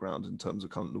the background in terms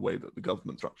of kind of the way that the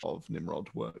government structure of Nimrod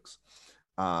works.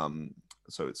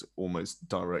 So it's almost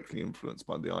directly influenced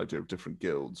by the idea of different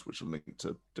guilds, which are linked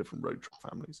to different road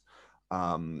families.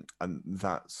 and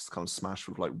that's kind of smashed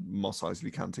with like Mos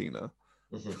Eisley Cantina.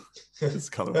 Mhm. It's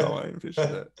kind of how I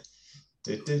envisioned it.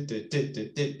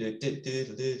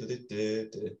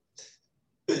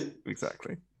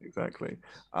 Exactly.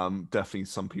 Definitely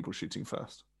some people shooting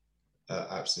first.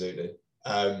 Absolutely.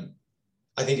 I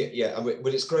think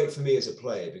well, it's great for me as a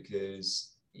player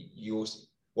because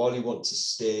while you want to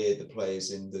steer the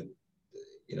players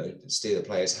steer the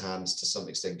players' hands to some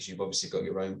extent because you've obviously got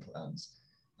your own plans.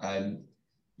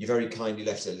 You very kindly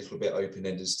left it a little bit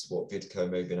open-ended as to what Vidko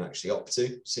may have been actually up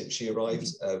to since she arrived,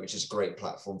 which is a great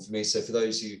platform for me. So for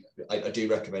those who, I do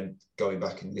recommend going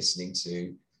back and listening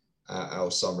to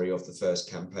our summary of the first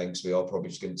campaign, because we are probably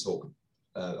just going to talk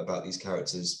about these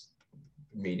characters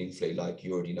meaningfully, like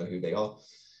you already know who they are.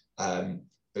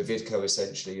 But Vidko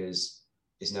essentially is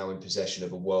now in possession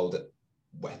of a world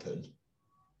weapon.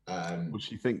 Well,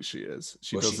 she thinks she is.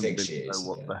 She Well, she doesn't thinks really she know is,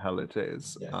 what yeah. the hell it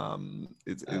is. Yeah.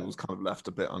 It was kind of left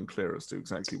a bit unclear as to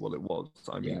exactly what it was.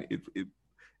 I mean, it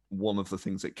one of the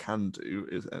things it can do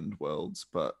is end worlds,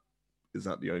 but is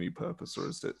that the only purpose, or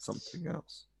is it something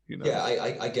else? You know? Yeah,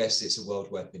 I guess it's a world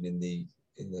weapon in the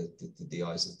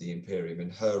eyes of the Imperium. In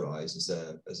her eyes, as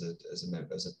a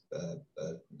member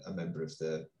of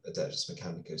the Adeptus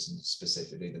Mechanicus and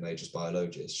specifically the Magus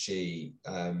Biologist, she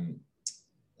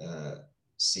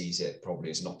sees it probably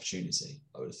as an opportunity,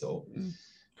 I would have thought.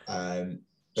 But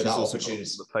she's that also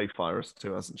opportunity, got the Faith virus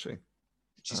too, hasn't she?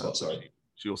 She's what? Sorry.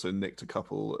 She also nicked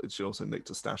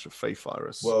a stash of Faith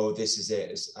virus. Well, this is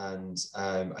it, and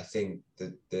I think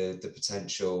the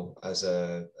potential as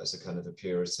a kind of a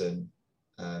Puritan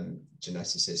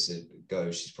geneticist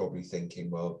goes, she's probably thinking,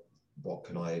 well, what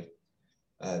can I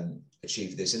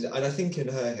achieve this? And I think in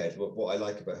her head, what I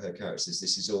like about her character is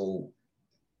this is all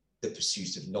the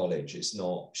pursuit of knowledge. She's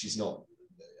not,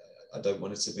 I don't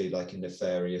want it to be like a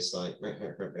nefarious, like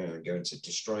going to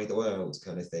destroy the world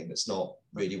kind of thing. That's not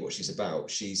really what she's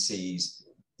about. She sees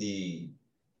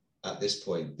at this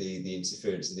point, the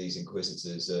interference of these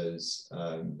inquisitors as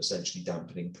essentially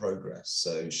dampening progress.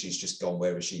 So she's just gone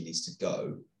wherever she needs to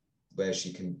go, where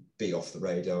she can be off the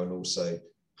radar and also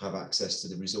have access to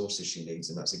the resources she needs.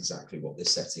 And that's exactly what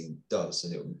this setting does.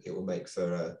 And it will make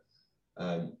for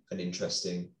an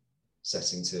interesting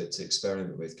setting to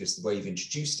experiment with, because the way you've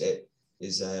introduced it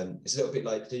is it's a little bit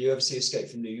like, did you ever see Escape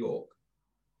from New York?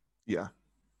 Yeah.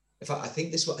 In fact, I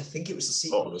think it was the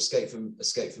sequel, Escape from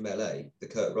LA, the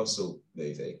Kurt Russell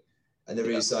movie. And there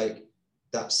is like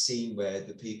that scene where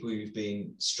the people who've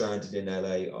been stranded in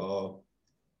LA are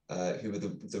who are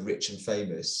the rich and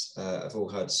famous have all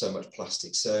had so much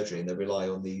plastic surgery, and they rely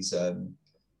on these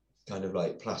kind of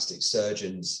like plastic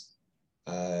surgeons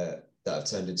that have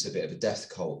turned into a bit of a death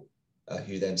cult,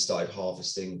 who then started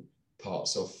harvesting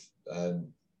parts of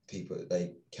people that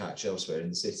they catch elsewhere in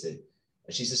the city.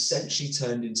 And she's essentially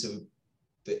turned into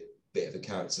a bit of a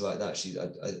character like that.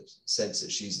 I sense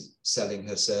that she's selling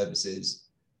her services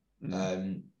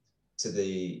to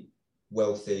the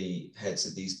wealthy heads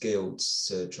of these guilds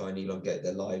to try and elongate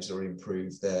their lives or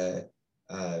improve their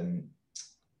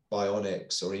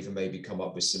bionics, or even maybe come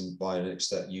up with some bionics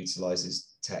that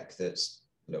utilizes tech that's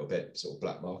a little bit sort of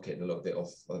black market and a little bit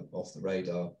off the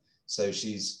radar. So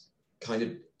she's kind of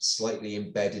slightly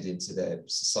embedded into their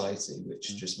society,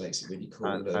 which just makes it really cool.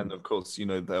 And of course,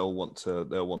 they'll want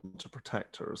to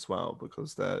protect her as well,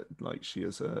 because they're like she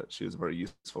is a very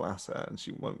useful asset, and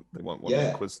they won't want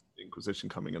the Inquisition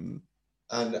coming in.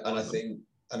 And I think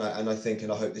and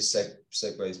I hope this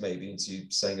segues maybe into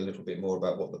saying a little bit more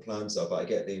about what the plans are. But I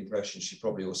get the impression she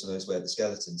probably also knows where the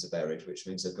skeletons are buried, which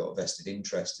means they've got a vested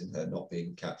interest in her not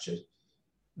being captured.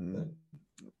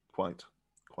 Quite,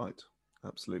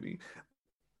 absolutely.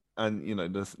 And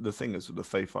the thing is with the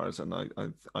Faith virus, and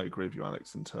I agree with you,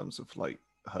 Alex, in terms of like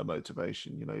her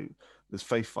motivation. This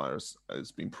Faith virus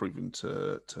has been proven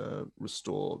to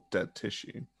restore dead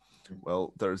tissue.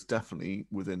 Well, there is definitely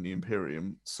within the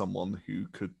Imperium someone who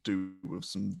could do with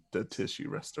some dead tissue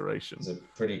restoration. He's a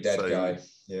pretty dead guy,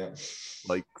 yeah.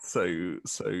 Like so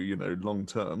long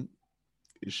term,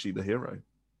 is she the hero?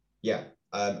 Yeah,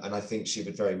 and I think she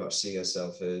would very much see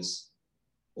herself as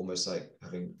almost like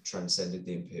having transcended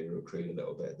the Imperial creed a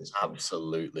little bit at this point.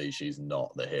 Absolutely, she's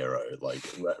not the hero. Like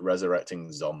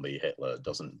resurrecting zombie Hitler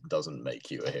doesn't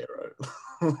make you a hero.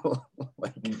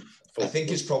 I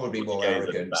think it's probably more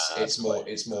arrogance. It's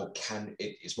more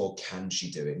can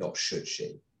she do it, not should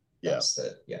she? That's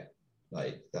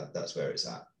that's where it's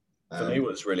at. For me,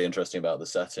 what's really interesting about the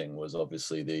setting was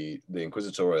obviously the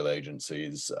inquisitorial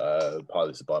agencies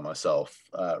piloted by myself.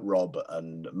 Rob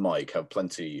and Mike have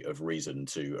plenty of reason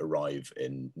to arrive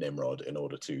in Nimrod in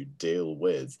order to deal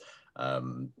with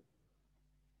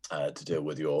to deal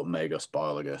with your Magus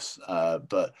Biologus,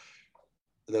 but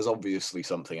there's obviously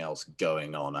something else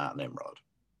going on at Nimrod.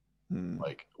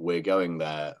 Like, we're going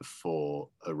there for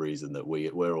a reason that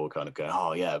we're all kind of going,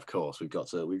 oh yeah, of course, we've got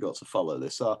to follow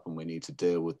this up, and we need to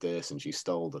deal with this. And she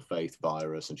stole the faith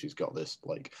virus, and she's got this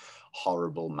like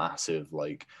horrible, massive,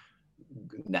 like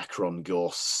Necron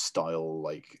Gorse style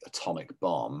like atomic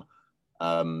bomb.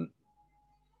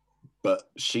 But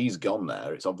she's gone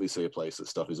there. It's obviously a place that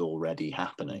stuff is already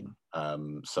happening.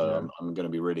 So I'm going to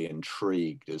be really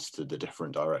intrigued as to the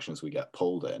different directions we get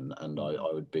pulled in. And I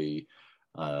would be,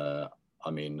 I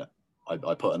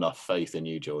put enough faith in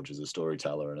you, George, as a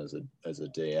storyteller and as a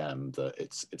DM, that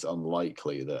it's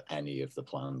unlikely that any of the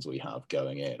plans we have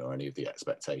going in or any of the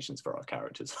expectations for our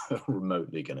characters are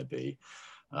remotely going to be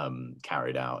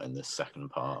carried out in this second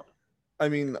part. I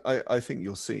mean, I think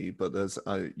you'll see, but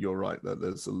you're right that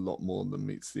there's a lot more than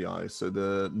meets the eye. So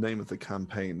the name of the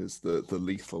campaign is the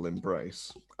Lethal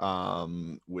Embrace,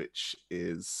 which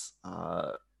is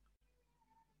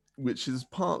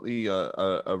partly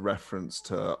a reference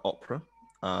to opera,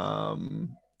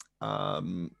 and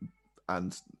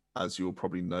as you'll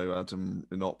probably know, Adam,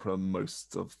 in opera,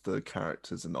 most of the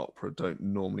characters in opera don't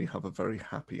normally have a very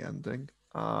happy ending.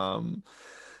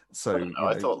 So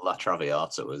I thought La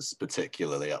Traviata was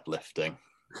particularly uplifting.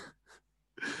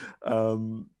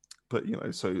 But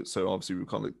so obviously we've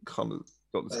kind of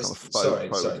got this kind of sorry.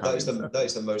 That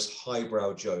is the most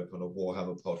highbrow joke on a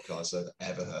Warhammer podcast I've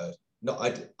ever heard. No,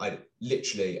 I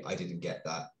didn't get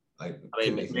that.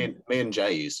 Me and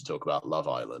Jay used to talk about Love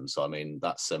Island, so I mean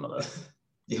that's similar.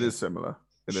 Yeah. It is similar.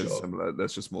 It is similar.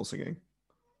 There's just more singing.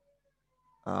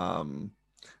 And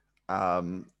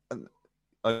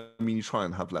I mean, you try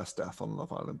and have less death on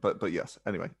Love Island, but yes.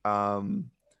 Anyway,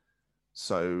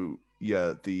 so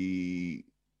yeah,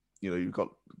 you've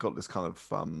got this kind of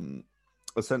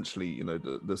essentially,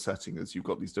 the setting is you've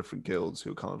got these different guilds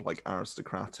who are kind of like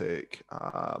aristocratic.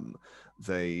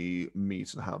 They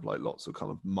meet and have like lots of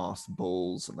kind of master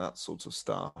balls and that sort of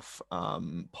stuff.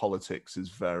 Politics is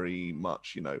very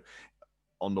much,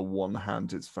 on the one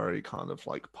hand, it's very kind of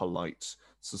like polite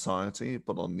society,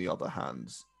 but on the other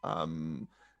hand,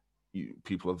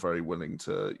 people are very willing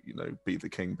to, be the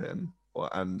kingpin.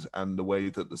 And the way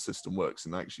that the system works,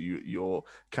 and actually your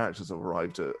characters have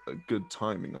arrived at a good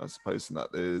timing, I suppose, and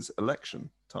that is election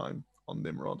time on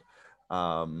Nimrod,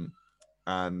 and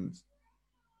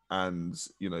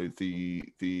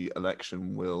the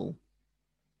election will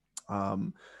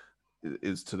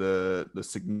is to the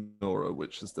Signora,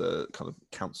 which is the kind of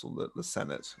council, the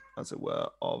Senate, as it were,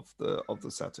 of the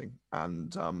setting,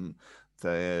 and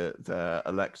they're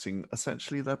electing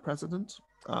essentially their president.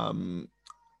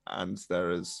 And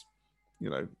there is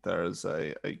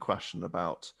a question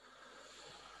about,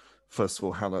 first of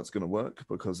all, how that's going to work,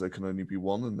 because there can only be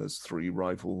one, and there's 3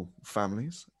 rival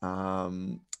families.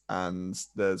 And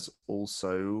there's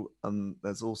also a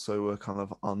kind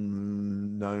of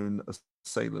unknown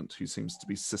assailant who seems to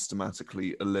be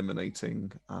systematically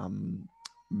eliminating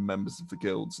members of the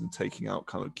guilds and taking out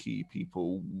kind of key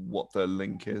people, what their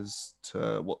link is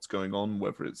to what's going on,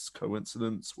 whether it's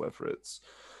coincidence, whether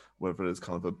there's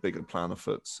kind of a bigger plan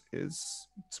afoot, is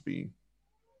to be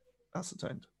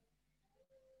ascertained.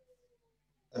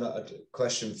 And a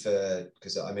question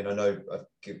because I mean, I know I've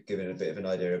given a bit of an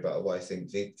idea about what I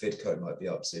think Vidco might be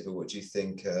up to, but what do you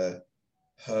think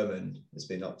Herman has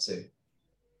been up to?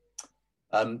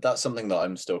 That's something that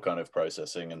I'm still kind of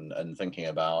processing and thinking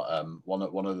about. One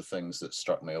of the things that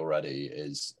struck me already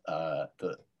is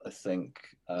that I think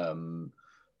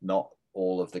not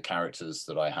all of the characters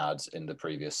that I had in the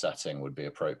previous setting would be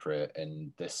appropriate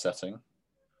in this setting.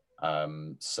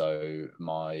 So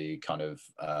my kind of,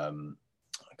 I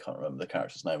can't remember the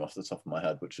character's name off the top of my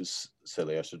head, which is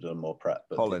silly. I should have done more prep.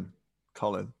 But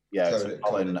Colin. Yeah, so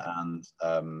Colin and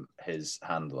his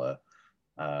handler.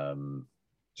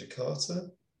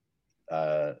 Jakarta?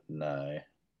 No,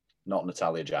 not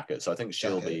Natalia Jacket. So I think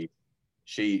she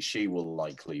will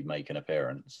likely make an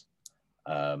appearance.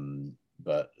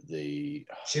 But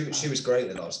she was great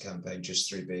in the last campaign, just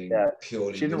through being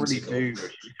purely. She didn't really do.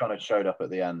 She kind of showed up at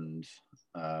the end,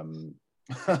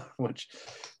 which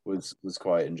was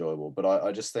quite enjoyable. But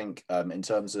I just think in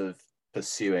terms of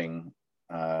pursuing,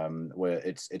 where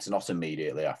it's not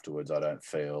immediately afterwards. I don't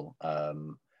feel.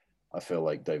 I feel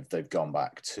like they've gone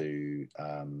back to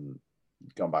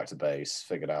base,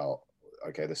 figured out,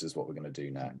 okay, this is what we're going to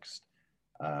do next.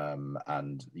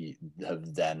 And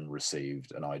have then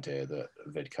received an idea that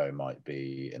Vidco might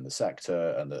be in the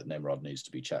sector and that Nimrod needs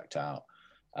to be checked out.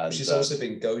 And she's also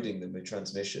been goading them with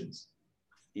transmissions.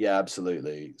 Yeah,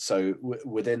 absolutely. So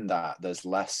within that, there's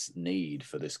less need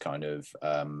for this kind of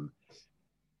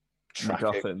tracking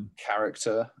MacGuffin.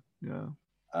 character, Yeah.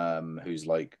 who's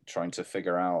like trying to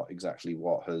figure out exactly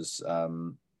what has,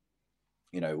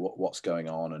 what's going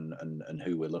on and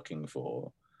who we're looking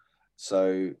for.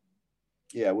 So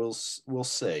yeah, we'll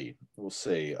see. We'll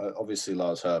see. Obviously,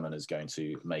 Lars Herman is going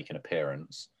to make an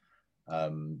appearance,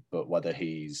 but whether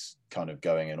he's kind of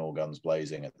going in all guns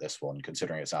blazing at this one,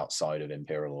 considering it's outside of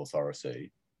Imperial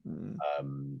authority,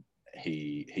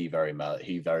 he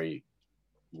very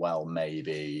well may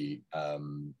be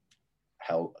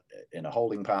held in a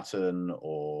holding pattern,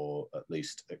 or at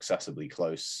least accessibly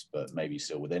close, but maybe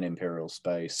still within Imperial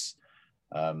space.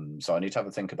 So I need to have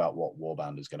a think about what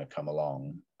warband is going to come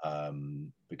along,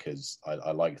 because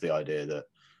I like the idea that,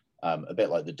 a bit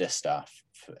like the distaff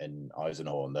in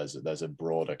Eisenhorn, there's a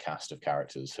broader cast of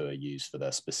characters who are used for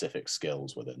their specific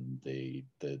skills within the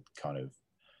kind of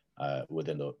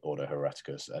within the Order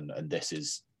Hereticus, and this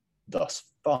is thus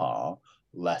far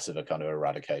less of a kind of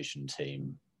eradication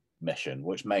team mission,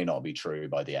 which may not be true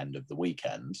by the end of the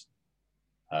weekend.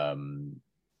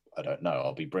 I don't know.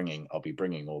 I'll be bringing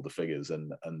all the figures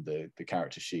and the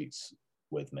character sheets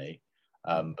with me,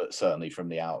 but certainly from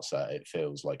the outset, it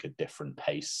feels like a different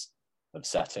pace of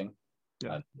setting,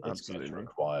 Yeah, and it's absolutely. going to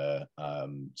require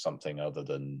something other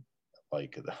than,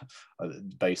 like,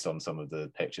 based on some of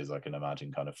the pictures, I can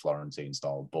imagine kind of Florentine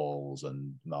style balls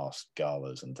and masked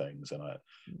galas and things, and I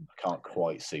can't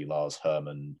quite see Lars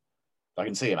Herman. I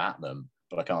can see him at them,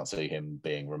 but I can't see him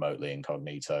being remotely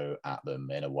incognito at them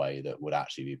in a way that would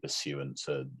actually be pursuant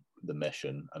to the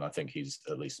mission. And I think he's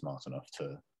at least smart enough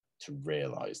to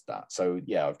realize that. So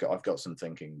yeah, I've got some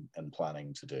thinking and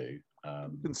planning to do.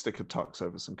 You can stick a tux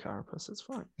over some carapace. It's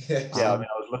fine. Yeah. Yeah, I mean,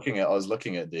 I was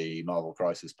looking at the Marvel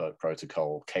Crisis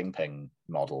Protocol Kingpin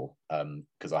model,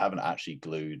 because I haven't actually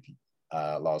glued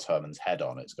Lars Herman's head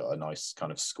on. It's got a nice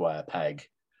kind of square peg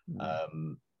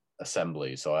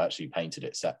assembly, so I actually painted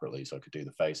it separately so I could do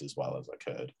the face as well as I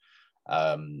could.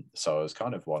 So I was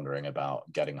kind of wondering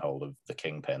about getting hold of the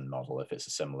Kingpin model if it's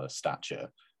a similar stature,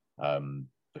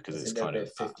 because it's kind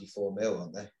of 54 mil,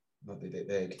 aren't they? Might be a bit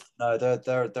big. No,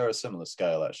 they're a similar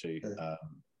scale actually.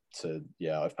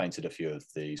 I've painted a few of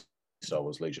the Star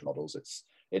Wars Legion models.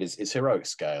 It's heroic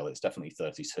scale. It's definitely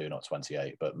 32, not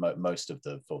 28, but most of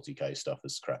the 40k stuff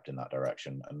has crept in that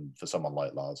direction. And for someone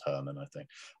like Lars Herman,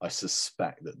 I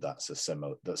suspect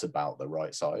that's about the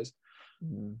right size.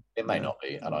 It may not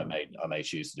be, and I may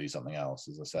choose to do something else,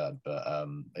 as I said. But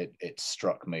it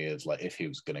struck me as, like, if he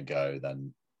was going to go,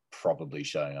 then probably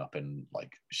showing up in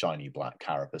like shiny black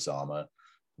carapace armor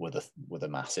with a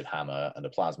massive hammer and a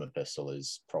plasma pistol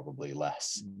is probably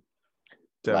less.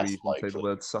 Dare you say the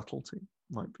word subtlety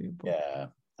might be important. Yeah,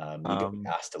 you're going to be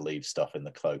asked to leave stuff in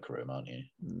the cloakroom, aren't you?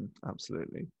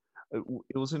 Absolutely. It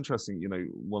was interesting,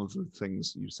 one of the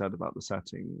things you said about the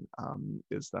setting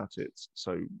is that it's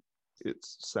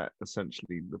set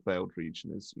essentially, the Veiled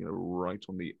region is right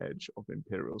on the edge of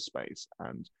Imperial space,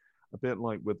 and a bit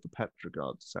like with the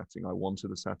Petrogard setting, I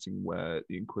wanted a setting where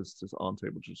the Inquisitors aren't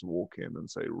able to just walk in and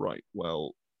say, right,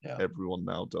 well, everyone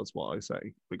now does what I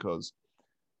say, because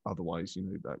otherwise,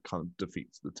 that kind of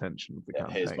defeats the tension of the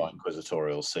campaign. Here's my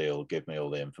inquisitorial seal. Give me all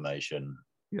the information.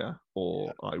 Yeah,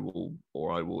 I will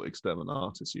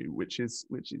exterminatus you, which is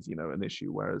an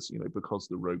issue. Whereas because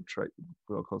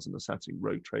in the setting,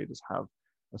 rogue traders have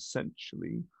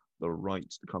essentially the right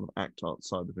to kind of act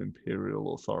outside of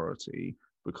Imperial authority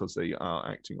because they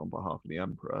are acting on behalf of the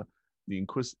Emperor. The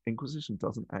Inquisition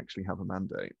doesn't actually have a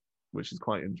mandate, which is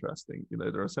quite interesting.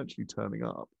 They're essentially turning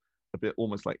up a bit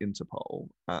almost like Interpol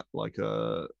at like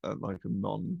a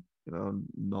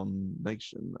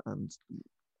non-nation, and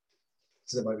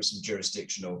so there might be some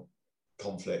jurisdictional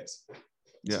conflict.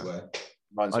 Yeah,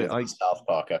 reminds me of the South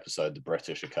Park episode. The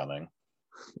British are coming.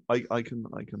 I can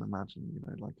imagine,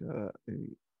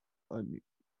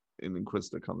 an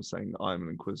Inquisitor comes saying, "I'm an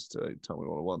Inquisitor. Tell me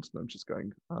what I want," and I'm just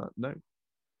going, "No."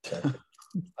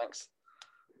 Thanks.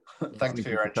 Thanks for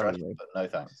your interest, but no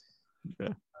thanks.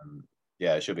 Yeah.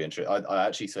 It should be interesting. I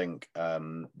actually think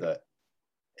that,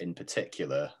 in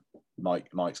particular,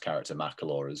 Mike's character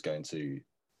Macalor is going to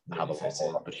have a lot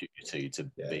more opportunity to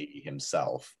be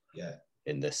himself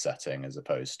in this setting, as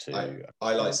opposed to.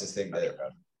 I like to think that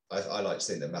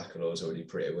Macalor is already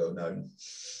pretty well known.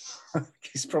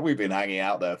 He's probably been hanging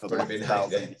out there for the last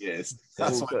 1,000 years.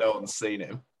 That's why no one's seen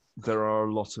him. There are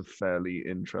a lot of fairly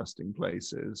interesting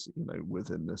places,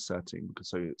 within this setting.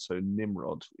 Because so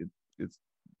Nimrod, it's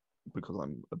because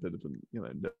I'm a bit of a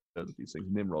nerd of these things.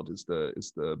 Nimrod is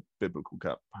the biblical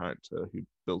character who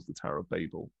builds the Tower of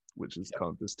Babel, which is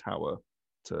kind of this tower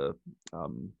to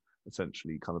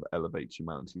essentially kind of elevate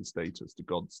humanity's status to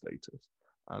God status,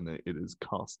 and it is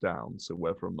cast down. So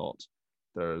whether or not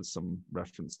there is some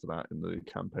reference to that in the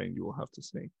campaign, you will have to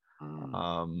see.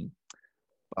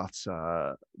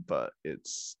 But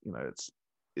it's, you know,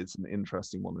 it's an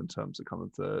interesting one in terms of kind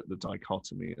of the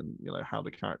dichotomy and, you know, how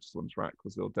the characters will interact,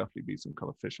 because there'll definitely be some kind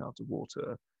of fish out of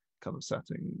water kind of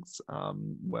settings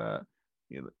where,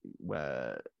 you know,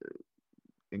 where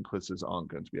Inquisitors aren't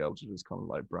going to be able to just kind of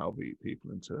like browbeat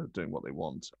people into doing what they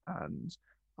want. And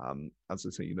as I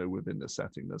say, you know, within the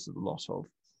setting, there's a lot of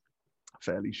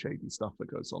fairly shady stuff that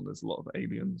goes on. There's a lot of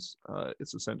aliens.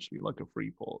 It's essentially like a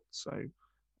free port. So,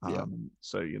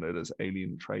 so, you know, there's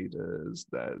alien traders,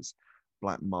 there's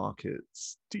black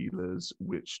markets, dealers,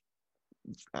 which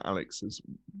Alex is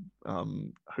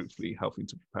hopefully helping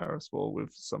to prepare us for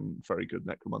with some very good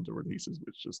Necromunda releases,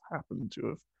 which just happen to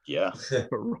have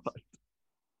arrived.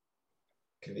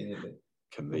 Conveniently.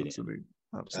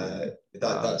 Absolutely.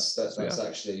 That's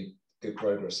actually good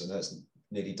progress, and that's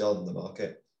nearly done the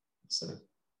market. So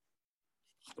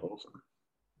awesome.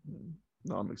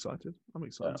 No, I'm excited.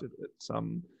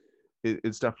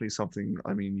 It's definitely something.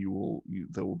 I mean,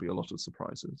 there will be a lot of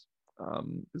surprises.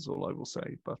 Is all I will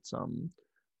say.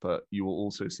 But you will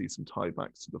also see some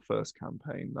tiebacks to the first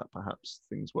campaign that perhaps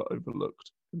things were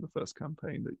overlooked in the first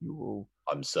campaign that you will.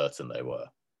 I'm certain they were.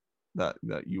 That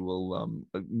you will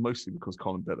mostly because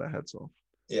Colin bit their heads off.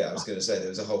 Yeah, I was going to say there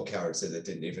was a whole character that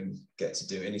didn't even get to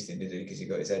do anything, did he? Because he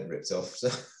got his head ripped off. So.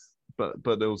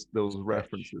 But there was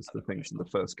references to things in the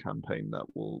first campaign that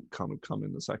will kind of come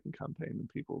in the second campaign, and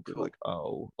people will be like,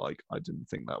 "Oh, like I didn't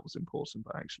think that was important,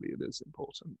 but actually it is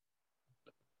important."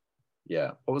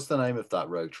 Yeah. What was the name of that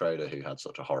rogue trader who had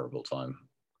such a horrible time?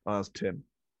 That's Tim.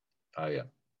 Oh yeah.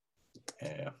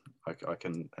 Yeah. I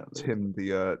can. Tim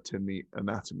the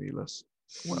anatomyless.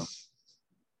 Well,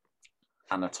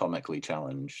 anatomically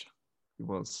challenged. He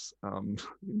was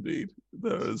indeed.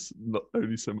 There is not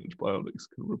only so much bionics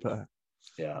can repair.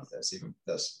 Yeah, that's even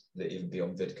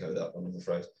beyond Vidco, that one, I'm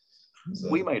afraid. So,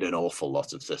 we made an awful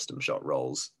lot of system shot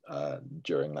rolls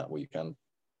during that weekend.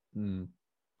 It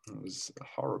was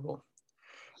horrible.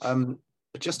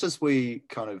 Just as we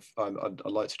kind of, I'd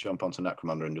like to jump onto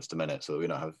Necromunda in just a minute, so that we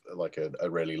don't have like a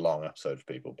really long episode for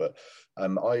people. But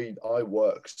I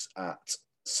worked at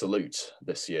Salute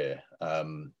this year,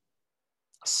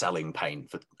 selling paint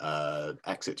for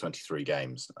Exit 23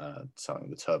 Games, selling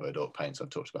the Turbo Dork paints I've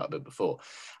talked about a bit before,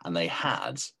 and they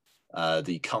had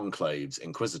the Conclave's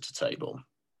Inquisitor table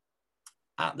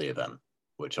at the event,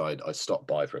 which I stopped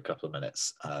by for a couple of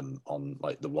minutes on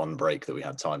like the one break that we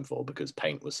had time for because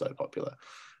paint was so popular.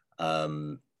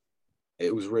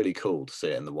 It was really cool to see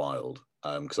it in the wild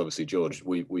because obviously, George,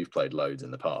 we've played loads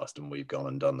in the past and we've gone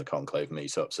and done the Conclave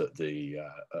meetups at the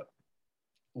at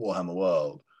Warhammer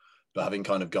World, but having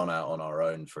kind of gone out on our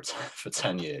own for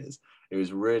 10 years, it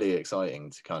was really exciting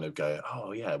to kind of go,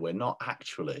 oh yeah, we're not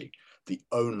actually the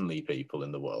only people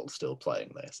in the world still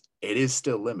playing this. It is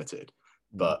still limited.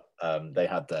 But they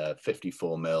had their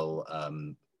 54 mil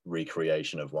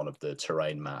recreation of one of the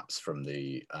terrain maps from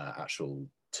the actual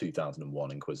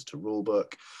 2001 Inquisitor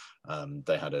rulebook.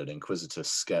 They had an Inquisitor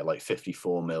scale, like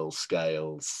 54 mil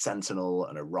scale Sentinel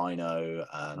and a Rhino,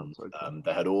 and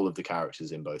they had all of the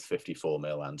characters in both 54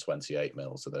 mil and 28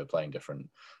 mil. So they were playing different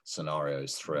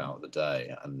scenarios throughout the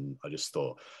day. And I just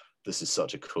thought, this is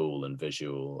such a cool and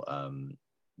visual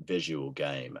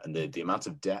game, and the amount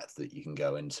of depth that you can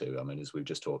go into. I mean, as we've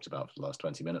just talked about for the last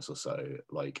 20 minutes or so,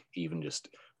 like even just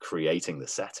creating the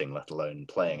setting, let alone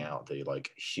playing out the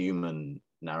like human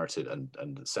narrative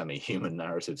and semi-human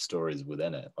narrative stories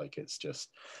within it. Like it's just,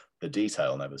 the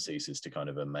detail never ceases to kind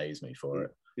of amaze me for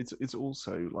it. It's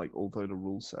also like, although the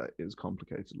rule set is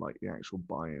complicated, like the actual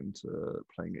buy-in to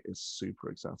playing it is super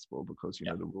accessible because you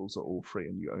know the rules are all free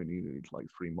and you only need like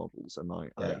 3 models. And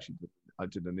I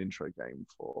did an intro game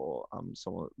for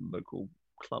some local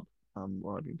club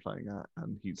where I've been playing at,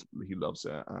 and he loves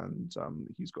it, and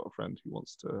he's got a friend who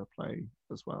wants to play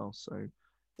as well. So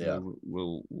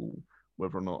we'll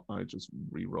whether or not I just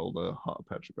re-roll the Heart of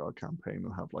Petrigar campaign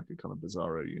and have like a kind of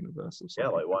bizarro universe of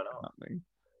something. Yeah, like why not? Happening.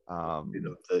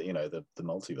 The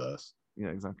multiverse. Yeah,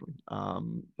 exactly.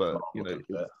 But you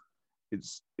know,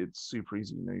 it's super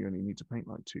easy. You know, you only need to paint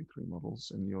like 2-3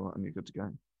 models, and you're good to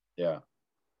go. Yeah.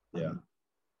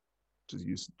 Just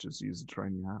use the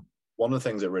terrain you have. One of the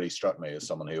things that really struck me as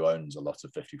someone who owns a lot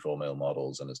of 54 mil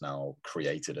models and has now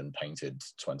created and painted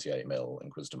 28 mil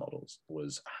Inquisitor models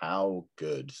was how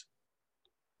good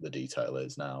the detail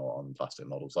is now on plastic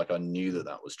models. Like I knew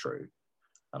that was true,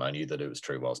 and I knew that it was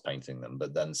true whilst painting them.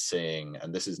 But then seeing,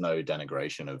 and this is no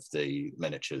denigration of the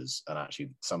miniatures, and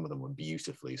actually some of them were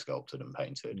beautifully sculpted and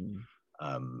painted,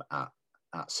 at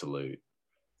absolute.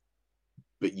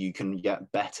 But you can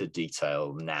get better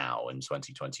detail now in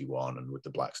 2021, and with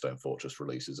the Blackstone Fortress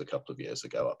releases a couple of years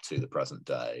ago up to the present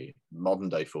day, modern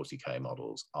day 40k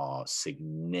models are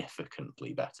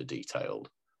significantly better detailed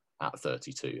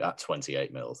at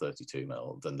 28 mil, 32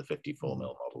 mil than the 54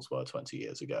 mil models were 20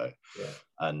 years ago. Yeah.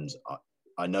 And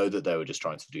I know that they were just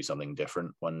trying to do something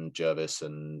different when Jervis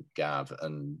and Gav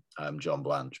and John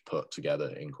Blanche put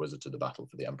together Inquisitor: The Battle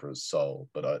for the Emperor's Soul.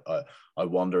 But I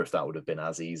wonder if that would have been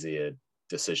as easy a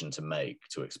decision to make,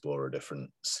 to explore a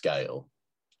different scale,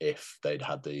 if they'd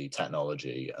had the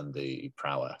technology and the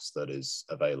prowess that is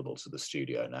available to the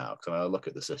studio now. Because I look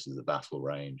at the Sisters of Battle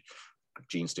range,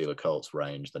 Genestealer Cults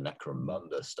range, the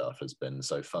Necromunda stuff has been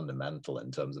so fundamental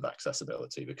in terms of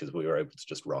accessibility, because we were able to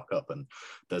just rock up and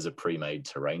there's a pre-made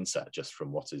terrain set just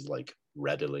from what is like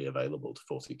readily available to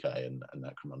 40k and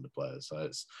Necromunda players. So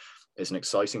it's an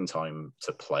exciting time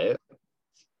to play it.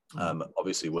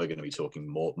 Obviously we're going to be talking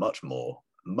much more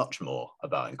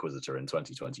about Inquisitor in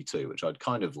 2022, which I'd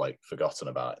kind of like forgotten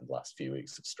about in the last few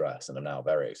weeks of stress, and I'm now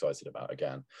very excited about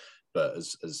again. But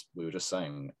as we were just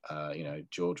saying,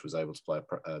 George was able to play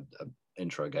a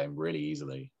intro game really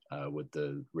easily with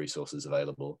the resources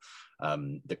available.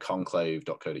 The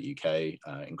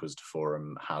conclave.co.uk Inquisitor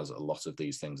Forum has a lot of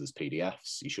these things as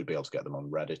PDFs. You should be able to get them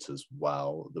on Reddit as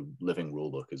well. The living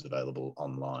rulebook is available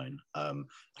online. I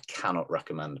cannot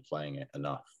recommend playing it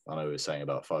enough. I know we were saying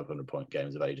about 500-point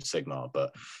games of Age of Sigmar,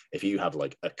 but if you have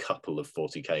like a couple of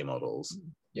 40k models,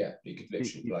 you could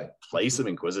literally play some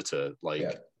Inquisitor,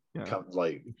 like if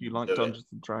you like Dungeons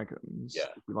and Dragons,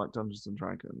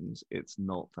 it's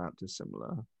not that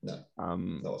dissimilar. No,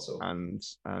 not at all. And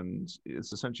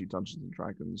it's essentially Dungeons and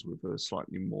Dragons with a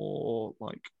slightly more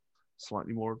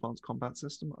advanced combat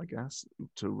system, I guess,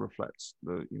 to reflect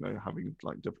the having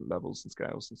like different levels and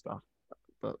scales and stuff.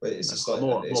 But it's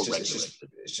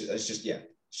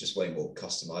just way more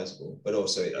customizable, but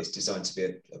also it's designed to be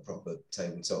a proper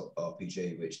tabletop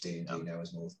RPG, which D&D now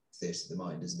is more theatre of the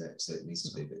mind, isn't it? So it needs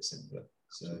to be a bit simpler.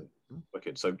 So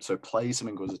wicked. So play some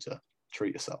Inquisitor,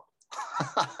 treat yourself.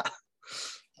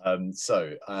 I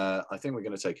think we're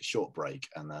going to take a short break,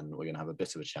 and then we're going to have a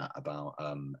bit of a chat about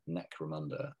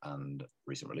Necromunda and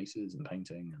recent releases and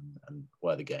painting and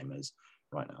where the game is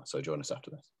right now. So join us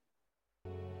after this.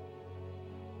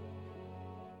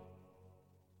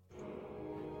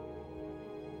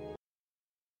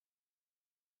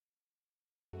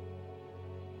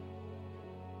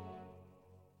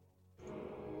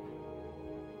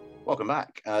 Welcome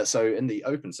back. So in the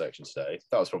open section today,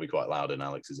 that was probably quite loud in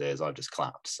Alex's ears. I've just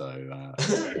clapped, so no,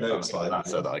 it's fine.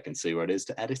 So that I can see where it is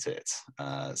to edit it.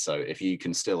 So if you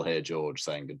can still hear George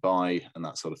saying goodbye and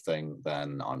that sort of thing,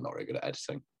 then I'm not very good at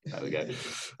editing. There we go.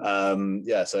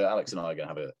 So Alex and I are going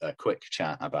to have a quick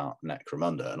chat about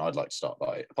Necromunda, and I'd like to start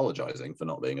by apologising for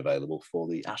not being available for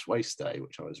the Ash Waste Day,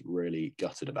 which I was really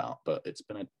gutted about. But it's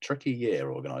been a tricky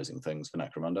year organising things for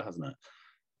Necromunda, hasn't it?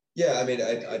 Yeah, I mean,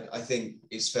 I think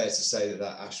it's fair to say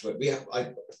that Ash Waste.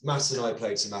 Matt and I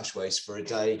played some Ash Waste for a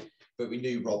day, but we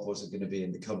knew Rob wasn't going to be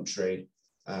in the country,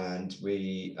 and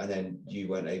then you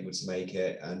weren't able to make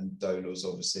it, and Donal's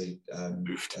obviously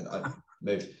moved.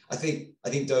 I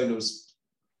think Donal's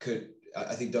could.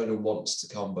 I think Donal wants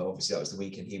to come, but obviously that was the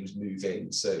weekend he was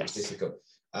moving, so it was difficult.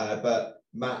 But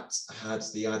Matt had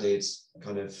the added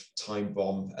kind of time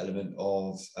bomb element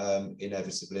of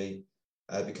inevitably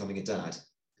becoming a dad.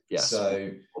 Yes.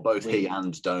 So both he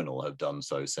and Donal have done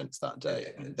so since that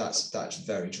day. That's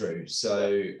very true.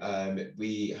 So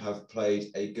we have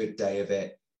played a good day of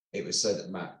it. It was so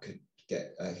that Matt could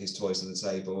get his toys on the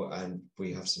table and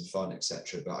we have some fun,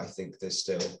 etc. But I think there's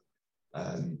still,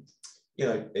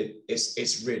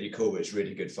 it's really cool. It's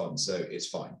really good fun. So it's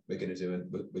fine. We're going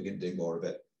to do more of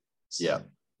it. So,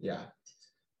 yeah.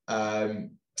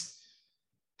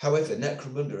 However,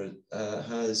 Necromunda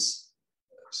has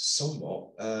somewhat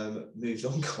moved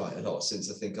on quite a lot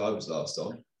since I think I was last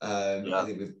on. I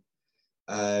think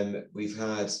we've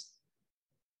had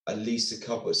at least a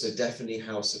couple, so definitely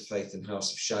House of Faith and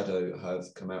House of Shadow have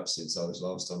come out since I was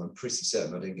last on. I'm pretty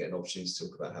certain I didn't get an opportunity to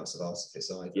talk about House of Artifice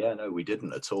either. Yeah, no, we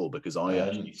didn't at all, because I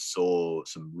actually saw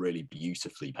some really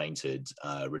beautifully painted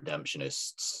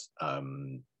Redemptionists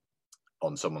on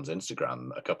someone's Instagram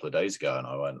a couple of days ago, and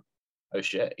I went, oh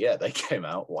shit! Yeah, they came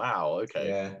out. Wow.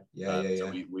 Okay. Yeah.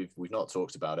 So we've not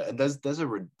talked about it, and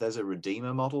there's a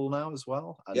Redeemer model now as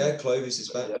well. And Clovis is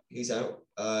back. Yeah. He's out.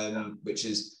 Which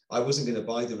is, I wasn't going to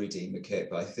buy the Redeemer kit,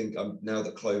 but I think now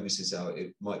that Clovis is out,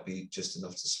 it might be just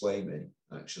enough to sway me.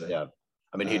 actually. Yeah,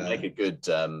 I mean, he'd make a good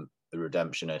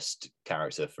redemptionist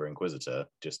character for Inquisitor,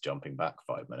 just jumping back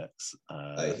 5 minutes.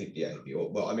 He'd be,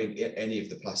 well, I mean, any of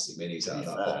the plastic minis out of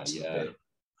that box would be.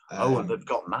 And they've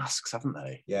got masks, haven't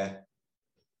they? Yeah.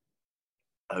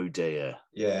 Oh dear.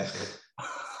 Yeah.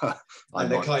 and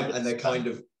they're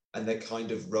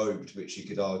kind of robed, which you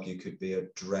could argue could be a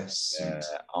dress suit.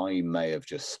 Yeah, I may have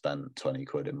just spent 20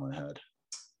 quid in my head.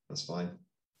 That's fine.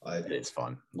 It's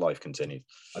fine. Life continues.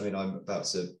 I mean, I'm about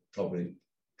to probably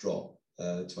drop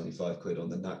 25 quid on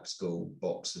the Knack School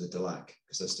box of the Delac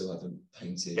because I still haven't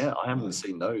painted. Yeah, I haven't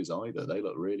seen those either. They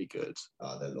look really good.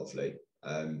 They're lovely.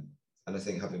 And I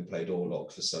think having played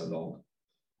Orlok for so long,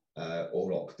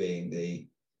 Orlok being the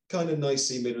kind of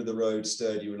nicely middle of the road,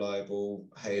 sturdy, reliable,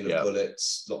 hail of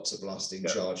bullets, lots of blasting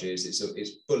charges.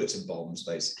 It's bullets and bombs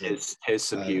basically. Here's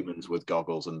some humans with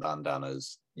goggles and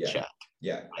bandanas. Yeah, check.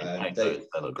 Yeah.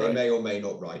 They may or may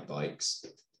not ride bikes.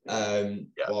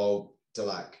 While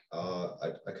Delac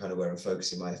I kind of where I'm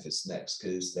focusing my efforts next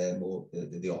because they're more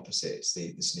the opposite. It's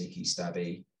the sneaky,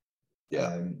 stabby,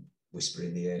 whisper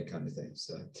in the ear kind of thing.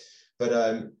 So, but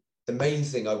the main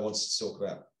thing I wanted to talk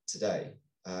about today,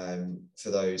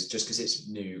 for those, just because it's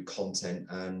new content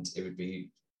and it would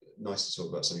be nice to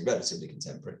talk about something relatively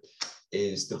contemporary,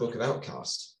 is the Book of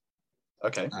Outcast.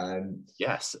 Okay.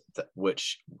 Yes,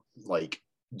 which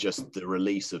just the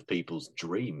release of people's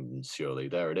dreams, surely.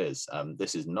 There it is.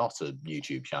 This is not a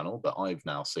YouTube channel, but I've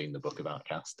now seen the Book of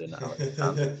Outcast in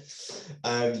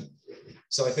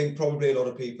so I think probably a lot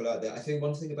of people out there, I think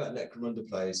one thing about Necromunda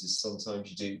players is sometimes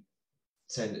you do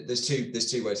tend, there's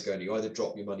two ways of going. You either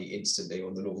drop your money instantly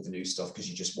on all the new stuff because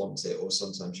you just want it, or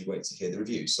sometimes you wait to hear the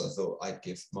reviews. So I thought I'd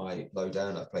give my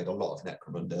lowdown. I've played a lot of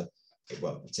Necromunda,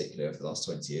 well, particularly over the last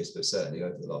 20 years, but certainly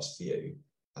over the last few.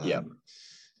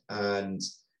 And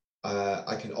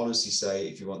I can honestly say,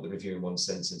 if you want the review in one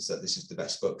sentence, that this is the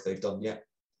best book they've done yet.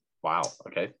 Wow.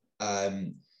 Okay.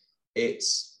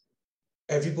 It's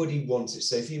everybody wants it.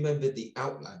 So if you remember the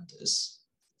Outlanders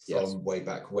from way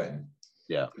back when,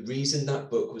 the reason that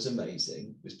book was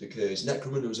amazing was because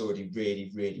Necromunda was already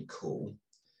really, really cool,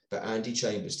 but Andy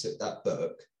Chambers took that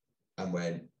book and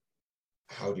went,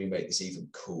 how do we make this even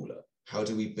cooler? How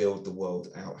do we build the world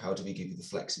out? How do we give you the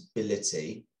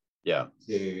flexibility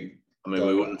to... I mean,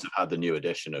 we wouldn't have had the new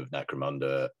edition of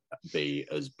Necromunda be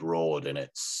as broad in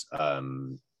its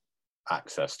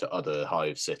access to other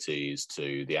hive cities,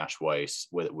 to the Ash Waste,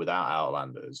 without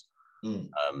Outlanders.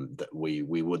 That we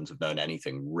wouldn't have known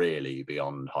anything really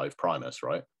beyond Hive Primus,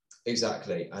 right?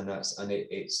 Exactly, and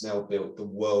it's now built the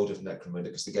world of Necromunda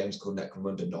because the game's called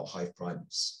Necromunda, not Hive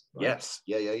Primus. Right? Yes,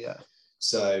 yeah.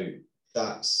 So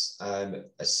that's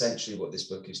essentially what this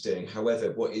book is doing.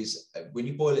 However, when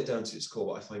you boil it down to its core,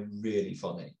 what I find really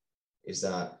funny is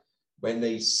that when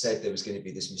they said there was going to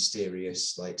be this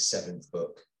mysterious seventh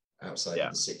book outside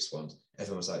of the sixth one,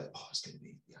 everyone was like, "Oh, it's going to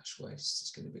be the Ash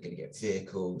Waste. We're going to get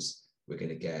vehicles. We're going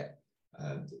to get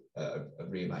a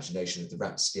reimagination of the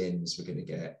rat skins. We're going to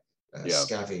get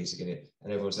scavies.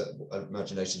 And everyone's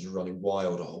imaginations are running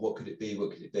wild. Oh, what could it be?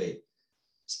 What could it be?"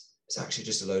 It's actually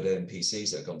just a load of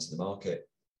NPCs that have gone to the market.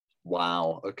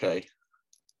 Wow. Okay.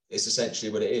 It's essentially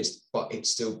what it is, but it's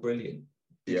still brilliant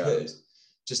because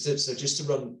just to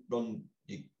run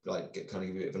you kind of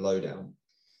give you a bit of a lowdown.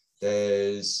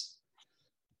 There's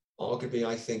arguably,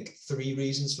 I think, 3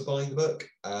 reasons for buying the book.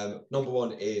 Number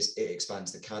one is it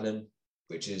expands the canon,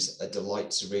 which is a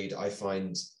delight to read. I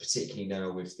find, particularly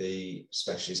now with the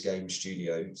Specialist Game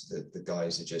Studios, the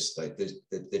guys are just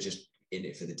they're just in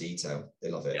it for the detail.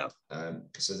 They love it.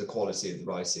 So the quality of the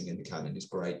writing in the canon is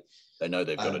great. They know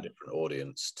they've got a different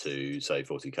audience to, say,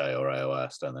 40k or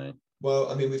AOS, don't they? Well,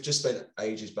 I mean, we've just spent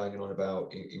ages banging on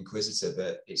about Inquisitor,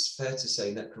 but it's fair to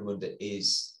say Necromunda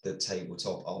is the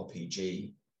tabletop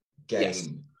RPG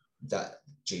game that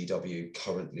GW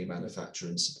currently manufacture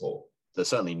and support. They're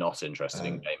certainly not interested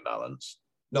in game balance.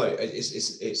 No,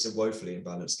 it's a woefully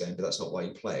imbalanced game, but that's not why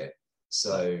you play it.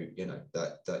 So,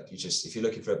 that you just, if you're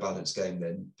looking for a balanced game,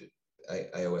 then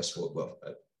AOS,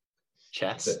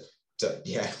 chess.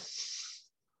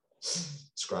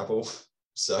 Scrabble.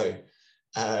 So,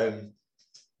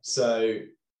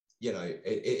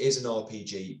 it is an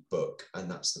RPG book, and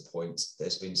that's the point.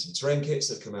 There's been some terrain kits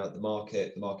that have come out of the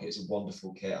market. The market is a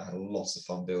wonderful kit. I had a lot of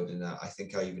fun building that. I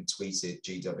think I even tweeted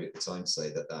GW at the time to say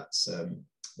that that's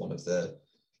one of the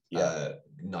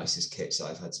nicest kits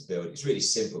I've had to build. It's really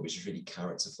simple, which is really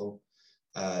characterful.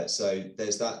 So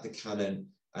there's that, the canon,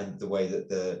 and the way that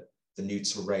the new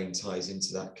terrain ties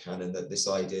into that canon, that this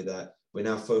idea that we're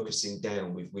now focusing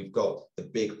down. We've got the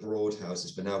big broad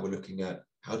houses, but now we're looking at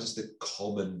how does the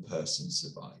common person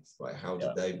survive, right?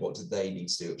 What do they need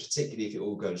to do? Particularly if it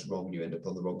all goes wrong and you end up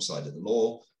on the wrong side of the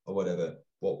law or whatever,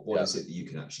 what is it that you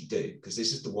can actually do? Because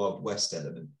this is the Wild West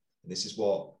element. And this is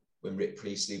what, when Rick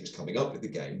Priestley was coming up with the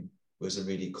game, was a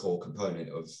really core component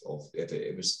of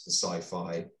it was the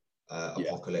sci-fi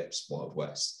apocalypse Wild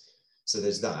West. So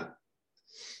there's that.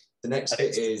 The next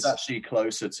bit is actually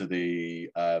closer to the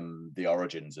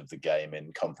origins of the game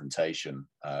in Confrontation,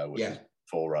 which is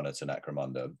forerunner to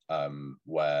Necromunda,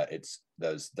 where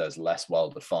there's less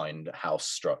well-defined house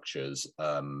structures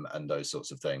and those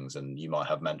sorts of things, and you might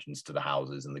have mentions to the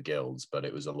houses and the guilds, but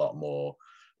it was a lot more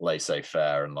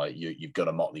laissez-faire, and like you've got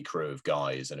a motley crew of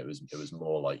guys, and it was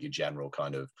more like your general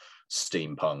kind of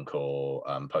steampunk or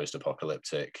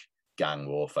post-apocalyptic gang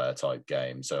warfare type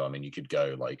game. So I mean, you could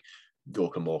go like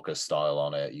Gorka Morka style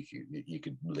on it. You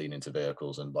could lean into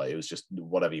vehicles, and like it was just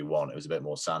whatever you want. It was a bit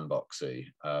more sandboxy.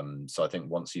 So I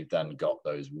think once you've then got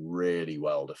those really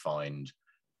well defined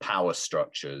power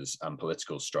structures and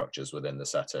political structures within the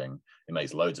setting, it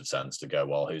makes loads of sense to go,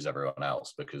 well, who's everyone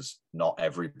else? Because not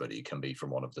everybody can be from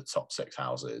one of the top 6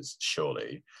 houses,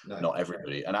 surely. Not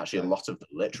everybody. And actually, a lot of the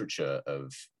literature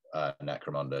of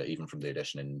Necromunda, even from the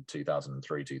edition in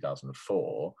 2003,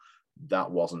 2004,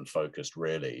 that wasn't focused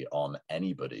really on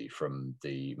anybody from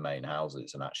the main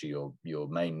houses, and actually your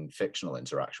main fictional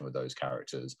interaction with those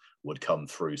characters would come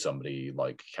through somebody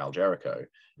like Cal Jericho,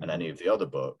 and any of the other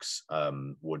books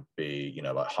would be, you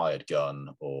know, like Hired Gun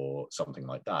or something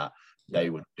like that. They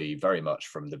would be very much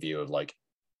from the view of like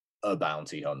a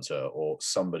bounty hunter or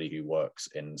somebody who works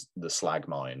in the slag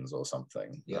mines or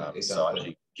something. Exactly. So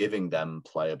actually giving them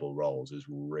playable roles is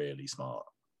really smart.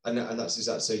 And that's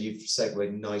exactly, so you've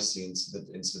segued nicely into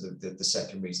the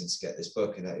second reason to get this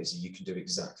book, and that is you can do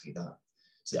exactly that.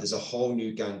 So there's a whole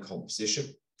new gang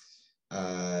composition.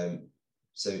 So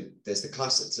there's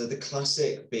the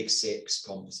classic Big Six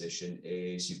composition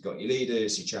is you've got your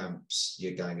leaders, your champs,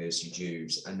 your gangers, your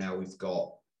Jews, and now we've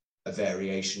got a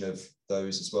variation of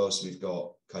those as well. So we've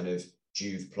got kind of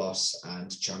Juve plus and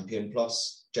champion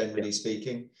plus, generally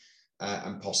speaking.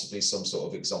 And possibly some sort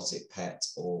of exotic pet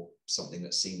or something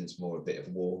that's seen as more a bit of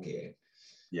war gear.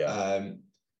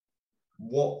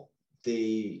 What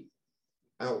the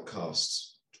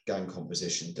Outcast gang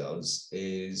composition does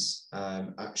is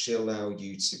actually allow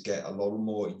you to get a lot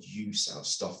more use out of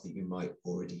stuff that you might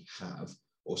already have,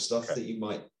 or stuff that you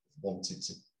might wanted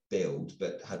to build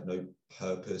but had no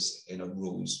purpose in a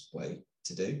rules way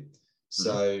to do.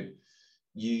 So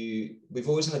we've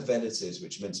always had Venators,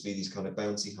 which are meant to be these kind of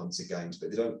bounty hunter gangs,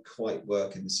 but they don't quite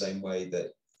work in the same way, that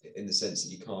in the sense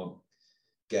that you can't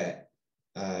get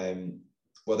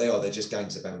they're just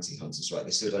gangs of bounty hunters, right?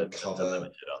 They still don't cover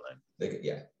limited, aren't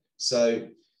they? So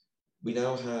we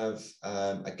now have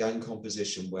a gang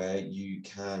composition where you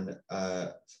can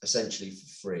essentially for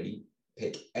free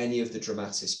pick any of the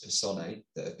Dramatis Personae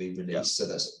that have been released. So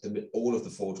that's all of the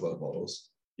Forge World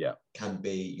models can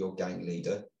be your gang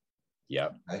leader.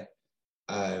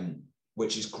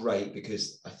 Which is great,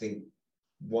 because I think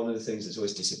one of the things that's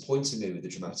always disappointed me with the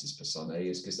Dramatis Personae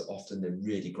is because often they're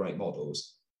really great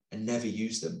models and never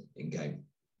use them in game.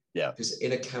 Because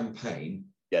in a campaign,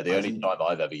 the only time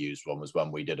I've ever used one was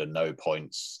when we did a no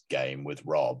points game with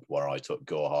Rob, where I took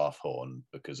Gore Halfhorn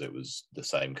because it was the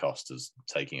same cost as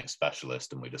taking a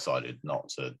specialist, and we decided not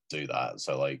to do that.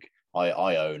 So like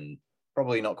I own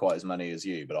probably not quite as many as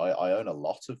you, but I own a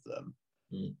lot of them.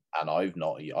 And I've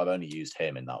only used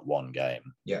him in that one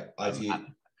game.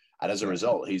 And as a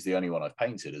result, he's the only one I've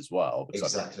painted as well,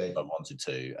 because I wanted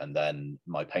to. And then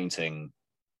my painting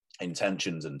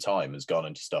intentions and time has gone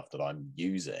into stuff that I'm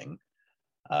using.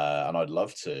 And I'd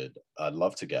love to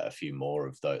get a few more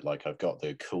of those. Like I've got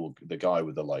the guy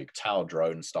with the like tower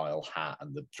drone style hat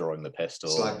and the drawing the pistol.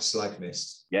 Slag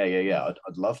Mist. I'd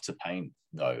love to paint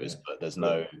those, but there's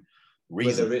no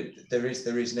reason. Well, there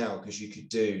is now, because you could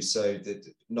do so that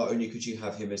not only could you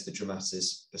have him as the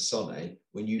Dramatis Personae,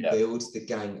 when you build the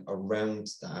gang around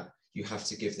that, you have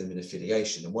to give them an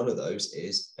affiliation, and one of those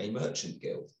is a merchant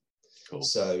guild.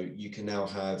 So you can now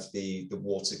have the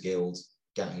Water Guild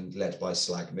gang led by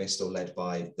Slag Mist, or led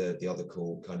by the other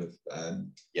cool kind of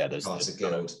there's Carter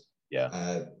Guild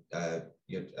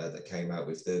that came out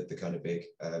with the kind of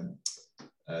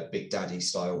big daddy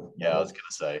style. I was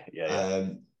gonna say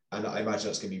and I imagine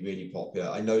that's going to be really popular.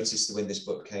 I noticed that when this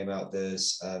book came out,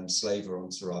 there's Slaver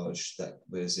Entourage that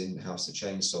was in House of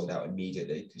Chains sold out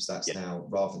immediately, because that's now,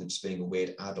 rather than just being a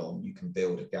weird add-on, you can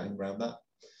build a gang around that.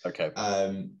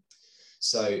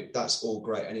 So that's all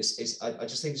great. And I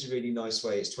just think it's a really nice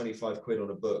way. It's 25 quid on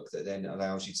a book that then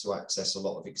allows you to access a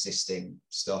lot of existing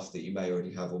stuff that you may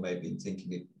already have or maybe been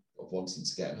thinking of wanting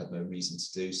to get and had no reason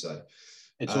to do so.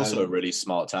 It's also a really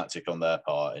smart tactic on their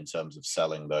part in terms of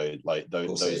selling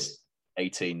those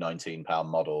 18, 19 pound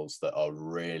models that are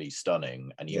really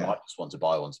stunning, and you might just want to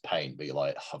buy one to paint, but you're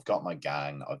like, I've got my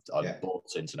gang, I've bought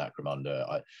into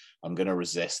Necromunda, I'm going to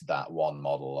resist that one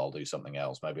model, I'll do something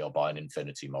else. Maybe I'll buy an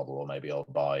Infinity model, or maybe I'll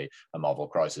buy a Marvel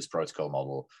Crisis Protocol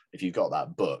model. If you've got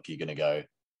that book, you're going to go,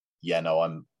 yeah, no,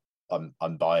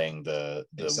 I'm buying the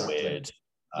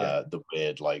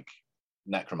weird like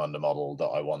Necromunda model that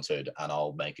I wanted, and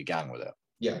I'll make a gang with it.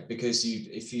 Yeah, because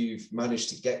if you've managed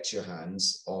to get your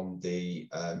hands on the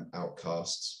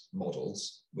Outcast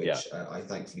models, which I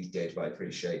thankfully did, but I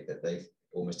appreciate that they've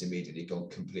almost immediately gone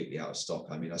completely out of stock.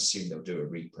 I mean, I assume they'll do a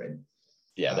reprint.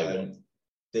 Yeah, they will.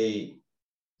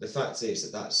 The fact is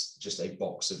that that's just a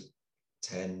box of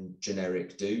 10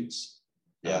 generic dudes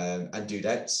and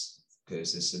dudettes,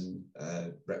 because there's some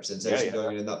representation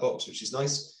going in that box, which is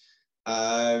nice.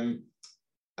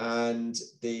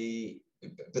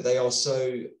 But they are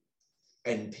so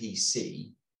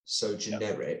NPC, so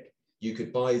generic. You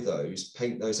could buy those,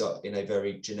 paint those up in a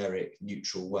very generic,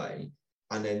 neutral way,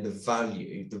 and then the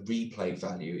value, the replay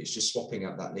value, is just swapping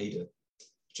out that leader,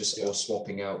 or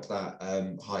swapping out that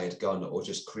hired gun, or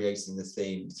just creating the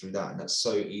theme through that. And that's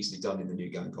so easily done in the new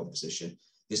gang composition.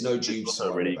 There's no juice. It's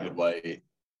also a really good way.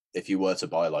 If you were to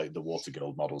buy like the Water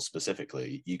Guild models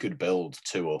specifically, you could build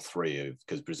 2 or 3 of,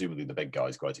 because presumably the big guy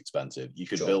is quite expensive. You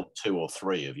could build 2 or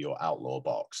 3 of your Outlaw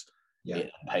box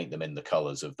and paint them in the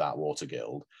colors of that Water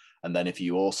Guild. And then if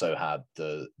you also had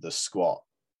the squat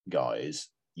guys,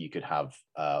 you could have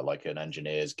like an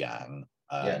engineers gang,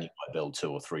 and you might build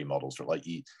 2 or 3 models for like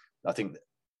you. I think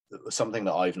something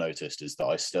that I've noticed is that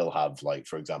I still have, like,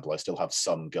 for example, I still have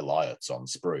some Goliaths on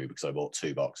sprue because I bought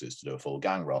 2 boxes to do a full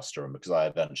gang roster, and because I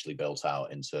eventually built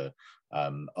out into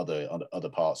other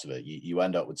parts of it, you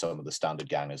end up with some of the standard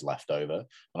gangers left over.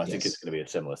 And I think it's going to be a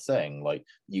similar thing. Like,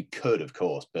 you could, of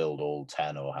course, build all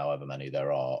 10 or however many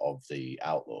there are of the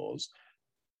Outlaws,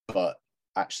 but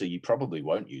actually you probably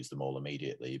won't use them all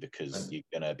immediately, because you're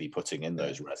going to be putting in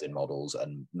those resin models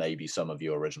and maybe some of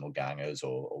your original gangers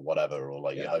or whatever, or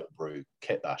like your homebrew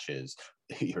kit bashes,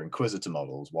 your Inquisitor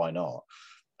models, why not?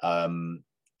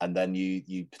 And then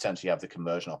you potentially have the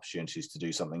conversion opportunities to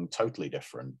do something totally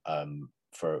different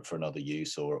for another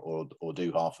use, or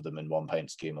do half of them in one paint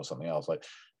scheme or something else. Like,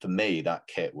 for me, that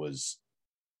kit was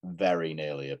very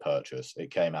nearly a purchase. It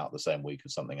came out the same week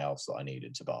as something else that I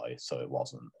needed to buy, so it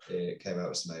wasn't. It came out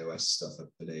with some AOS stuff, I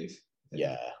believe.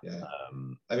 I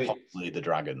mean, possibly the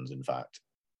dragons, in fact.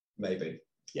 Maybe.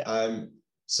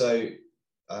 So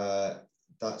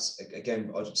that's,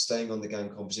 again, staying on the gang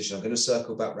composition. I'm going to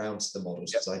circle back round to the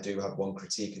models, because I do have one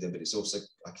critique of them, but it's also,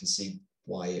 I can see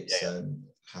why it's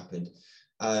happened.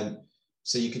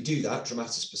 So you can do that,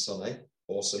 Dramatis Personae,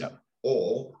 awesome.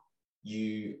 Or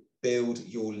you build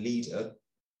your leader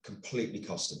completely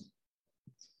custom.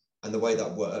 And the way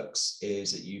that works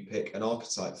is that you pick an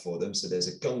archetype for them. So there's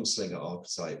a gunslinger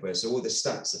archetype where all the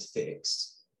stats are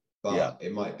fixed, but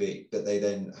it might be that they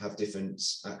then have different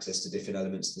access to different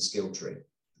elements of the skill tree.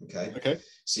 Okay.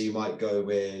 So you might go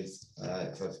with,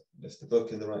 if I've left the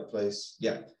book in the right place,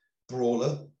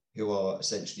 Brawler, who are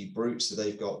essentially brutes. So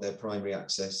they've got their primary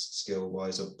access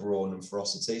skill-wise of brawn and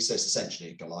ferocity. So it's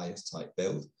essentially a Goliath type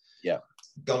build.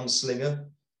 Gunslinger,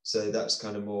 so that's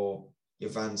kind of more your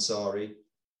Vansari.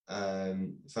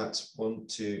 In fact, 1,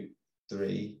 2,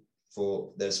 3,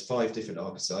 4. There's 5 different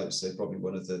archetypes. So probably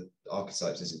one of the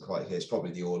archetypes isn't quite here. It's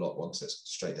probably the Orlok one, so it's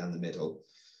straight down the middle.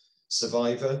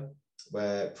 Survivor,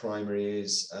 where primary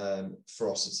is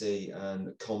ferocity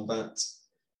and combat.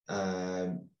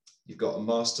 You've got a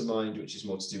mastermind, which is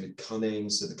more to do with cunning.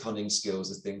 So the cunning skills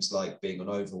are things like being on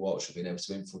Overwatch or being able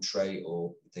to infiltrate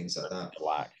or things like that.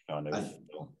 Black kind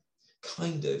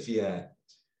of.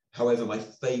 However, my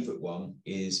favorite one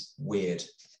is weird.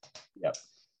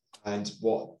 And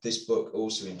what this book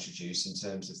also introduced in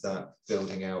terms of that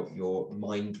building out your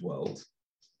mind world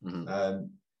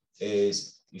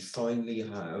is you finally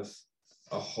have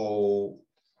a whole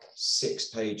 6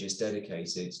 pages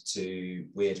dedicated to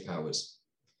weird powers.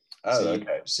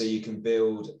 So you can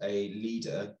build a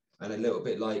leader, and a little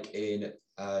bit like in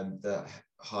the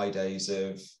high days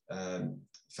of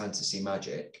fantasy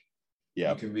magic,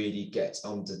 you can really get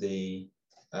under the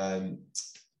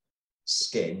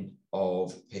skin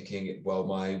of picking, well,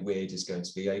 my weird is going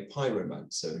to be a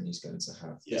pyromancer, and he's going to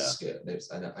have this skill,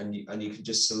 and you can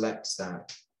just select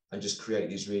that and just create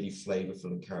these really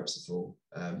flavorful and characterful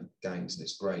gangs, and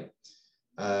it's great.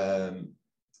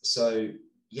 So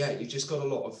yeah, you've just got a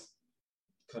lot of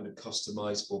kind of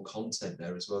customizable content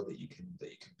there as well that you can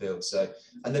build. So,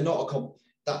 and they're not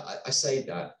I say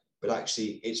that, but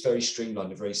actually it's very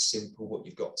streamlined and very simple what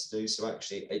you've got to do. So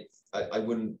actually, I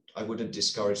wouldn't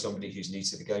discourage somebody who's new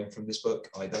to the game from this book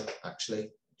either. Actually,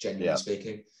 genuinely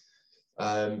speaking.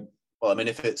 Well, I mean,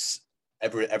 if it's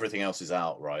everything else is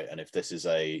out, right, and if this is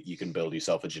you can build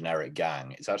yourself a generic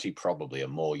gang, it's actually probably a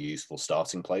more useful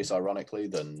starting place, ironically,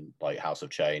 than like House of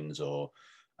Chains or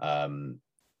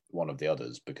one of the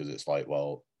others, because it's like,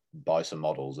 well, buy some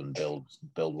models and build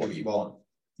what you want.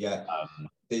 Yeah.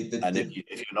 And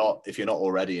if you're not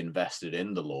already invested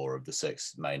in the lore of the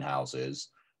 6 main houses,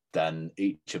 then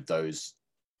each of those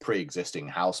pre-existing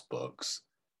house books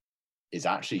is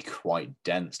actually quite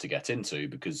dense to get into,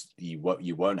 because you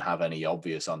won't have any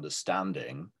obvious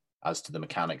understanding as to the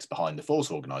mechanics behind the Force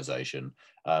organization.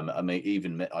 I mean,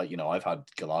 even I've had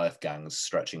Goliath gangs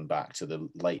stretching back to the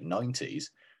late 90s,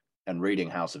 and reading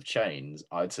House of Chains,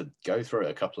 I had to go through it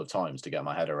a couple of times to get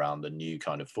my head around the new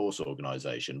kind of Force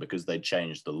organization, because they'd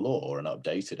changed the lore and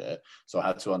updated it. So I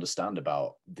had to understand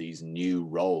about these new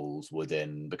roles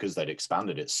within, because they'd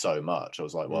expanded it so much. I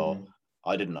was like, well,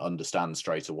 I didn't understand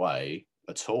straight away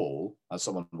at all, as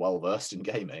someone well versed in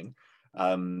gaming,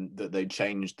 that they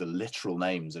changed the literal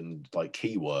names and like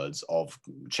keywords of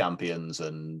champions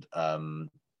and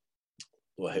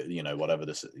whatever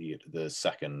the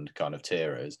second kind of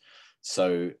tier is.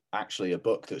 So actually, a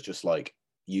book that's just like,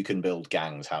 you can build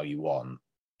gangs how you want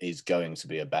is going to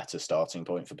be a better starting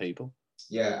point for people.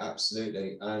 Yeah,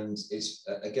 absolutely. And it's,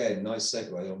 again, nice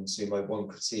segue on to my one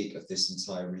critique of this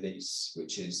entire release,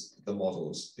 which is the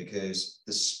models, because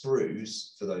the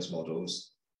sprues for those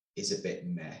models is a bit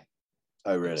meh.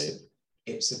 Oh, really?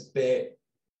 It's a bit,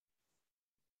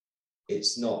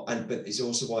 it's not, but it's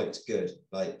also why it's good.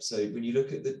 Like, so when you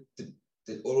look at the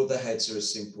all of the heads are a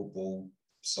simple ball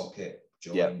socket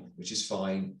join, which is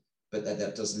fine, but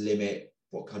that does limit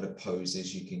what kind of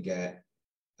poses you can get.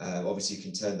 Obviously, you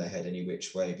can turn their head any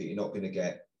which way, but you're not going to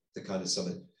get the kind of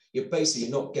you're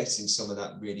not getting some of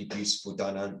that really beautiful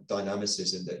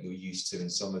dynamicism that you're used to in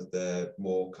some of the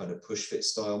more kind of push fit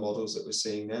style models that we're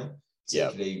seeing now,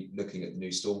 particularly looking at the new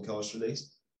Stormcast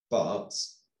release. But,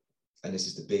 and this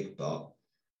is the big but,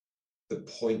 the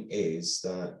point is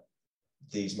that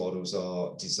these models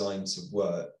are designed to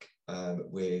work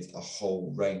with a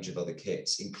whole range of other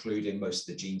kits, including most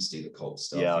of the Genestealer cult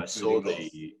stuff. Yeah,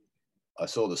 I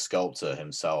saw the sculptor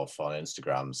himself on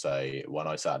Instagram say, when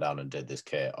I sat down and did this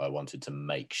kit, I wanted to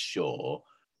make sure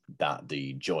that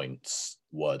the joints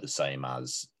were the same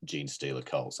as Genestealer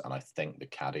cults, and I think the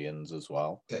Cadians as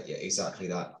well. Yeah, exactly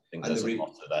that. I think there's a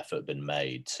lot of effort been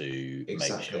made to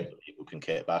make sure that people can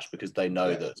kit bash, because they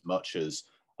know that as much as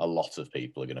a lot of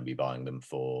people are going to be buying them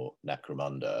for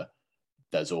Necromunda,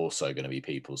 there's also going to be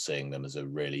people seeing them as a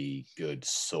really good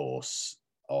source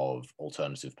of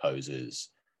alternative poses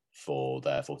for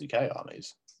their 40k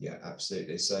armies. Yeah,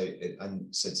 absolutely. So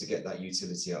to get that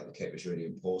utility out of the kit was really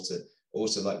important.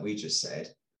 Also, like we just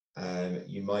said,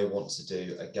 you might want to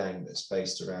do a gang that's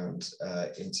based around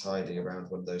entirely around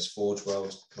one of those Forge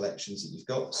World collections that you've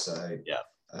got. So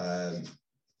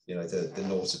the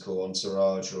nautical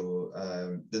entourage, or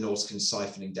the Nautican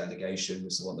siphoning delegation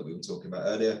was the one that we were talking about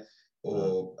earlier,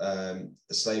 or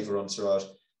the slaver entourage.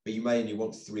 But you may only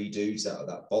want 3 dudes out of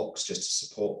that box just to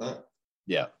support that.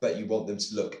 Yeah. But you want them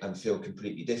to look and feel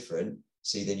completely different.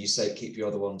 So then you say keep your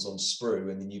other ones on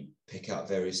sprue, and then you pick out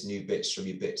various new bits from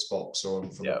your bits box or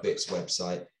from a bits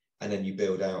website, and then you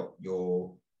build out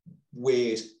your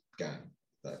weird gang,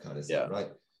 that kind of thing, right?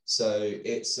 So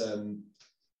it's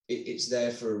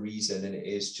there for a reason, and it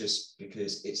is just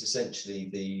because it's essentially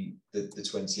the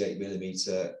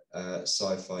 28mm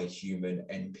sci-fi human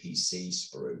NPC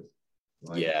sprue.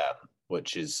 Right? Yeah,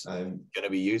 which is going to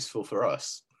be useful for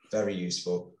us. Very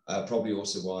useful. Probably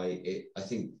also why I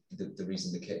think the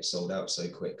reason the kit sold out so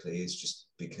quickly is just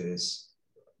because,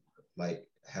 like,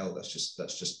 hell, that's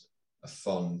just a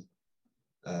fun,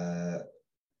 a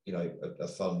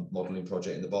fun modeling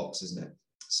project in the box, isn't it?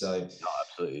 So no,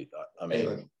 absolutely. I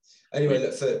mean, anyway,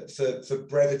 look, for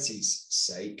brevity's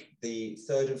sake, the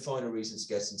third and final reason to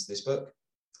get into this book,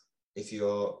 if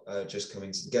you're just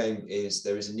coming to the game, is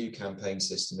there is a new campaign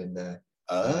system in there.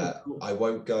 Cool. I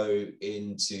won't go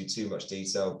into too much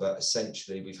detail, but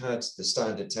essentially we've had the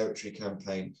standard territory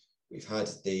campaign, we've had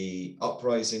the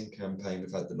Uprising campaign,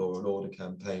 we've had the Law and Order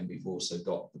campaign, we've also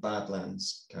got the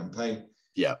Badlands campaign.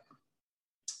 Yeah.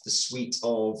 The suite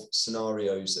of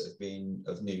scenarios that have been,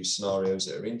 of new scenarios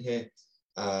that are in here,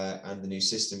 and the new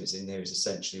system that's in there is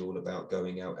essentially all about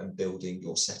going out and building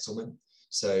your settlement.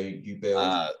 So you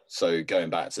build. So going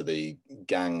back to the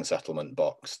gang settlement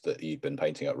box that you've been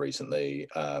painting up recently,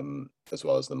 as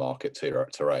well as the market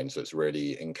terrain. So it's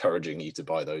really encouraging you to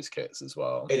buy those kits as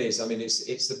well. It is. I mean,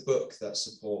 it's the book that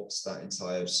supports that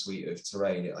entire suite of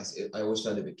terrain. I always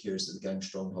found it a bit curious that the Gang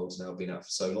Stronghold's now been out for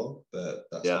so long, but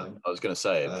that's fine. I was going to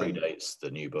say it predates the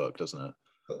new book, doesn't it?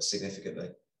 But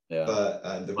significantly. Yeah.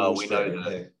 But the rules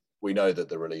we know that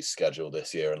the release schedule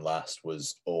this year and last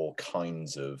was all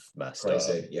kinds of messed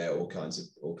crazy. up. Yeah, all kinds of.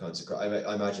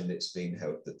 I imagine it's been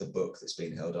held, that the book that's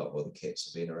been held up, or the kits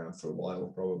have been around for a while,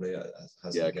 probably.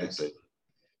 Could be.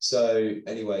 So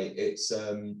anyway, it's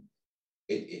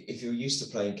if you're used to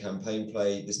playing campaign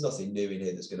play, there's nothing new in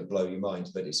here that's going to blow your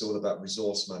mind, but it's all about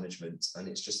resource management, and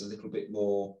it's just a little bit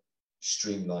more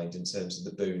streamlined in terms of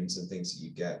the boons and things that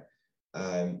you get.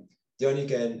 The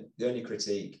only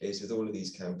critique is with all of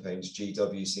these campaigns,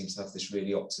 GW seems to have this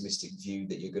really optimistic view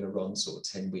that you're going to run sort of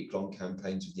 10-week long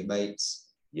campaigns with your mates.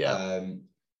 Yeah.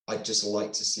 I'd just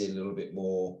like to see a little bit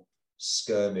more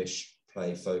skirmish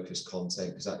play focused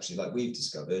content, because actually, like we've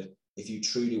discovered, if you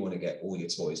truly want to get all your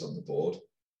toys on the board,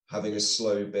 having a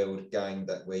slow build gang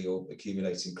where you're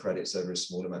accumulating credits over a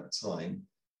small amount of time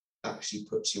actually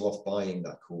puts you off buying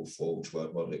that cool Forge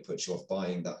World model. It puts you off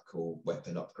buying that cool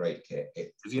weapon upgrade kit.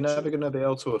 Because you're never going to be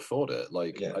able to afford it.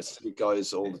 I see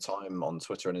guys all the time on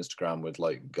Twitter and Instagram with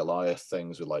like Goliath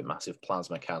things with like massive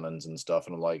plasma cannons and stuff,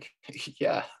 and I'm like,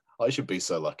 yeah, I should be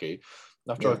so lucky.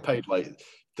 After I've paid like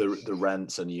the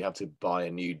rents and you have to buy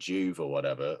a new Juve or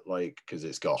whatever, like, because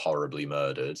it's got horribly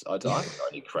murdered. I haven't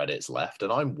got any credits left,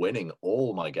 and I'm winning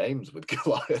all my games with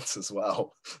Goliaths as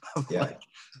well.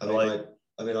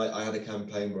 I had a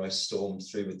campaign where I stormed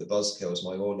through with the Buzzkills,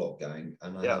 my Orlok gang,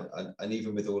 and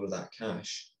even with all of that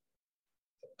cash,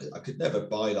 I could never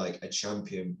buy like a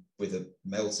champion with a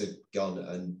melted gun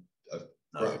and a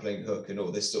grappling hook and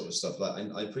all this sort of stuff. Like,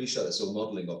 I'm pretty sure that's all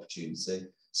modelling opportunity.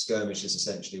 Skirmish is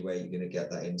essentially where you're going to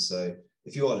get that in. So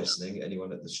if you are listening,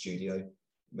 anyone at the studio,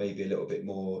 maybe a little bit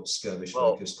more skirmish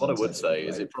focused. What I would say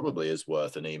is it probably is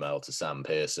worth an email to Sam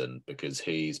Pearson, because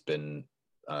he's been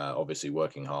obviously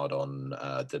working hard on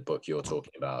the book you're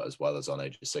talking about, as well as on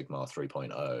Age of Sigmar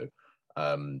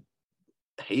 3.0.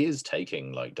 He is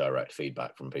taking like direct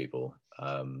feedback from people,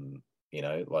 and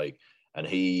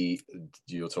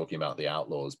you're talking about the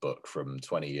Outlaws book from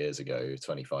 25 years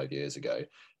ago.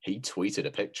 He tweeted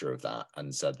a picture of that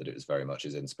and said that it was very much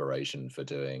his inspiration for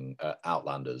doing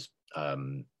Outlanders.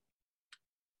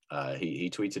 He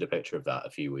tweeted a picture of that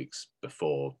a few weeks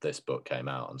before this book came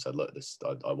out and said, look,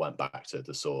 I went back to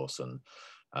the source, and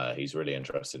he's really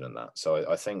interested in that. So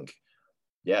I think,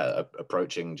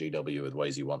 approaching GW with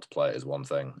ways you want to play it is one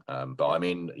thing. But I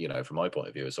mean, from my point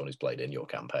of view, as someone who's played in your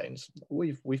campaigns,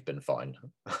 we've been fine.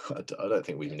 I don't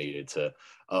think we've needed to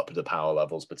up the power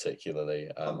levels particularly.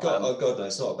 God, no,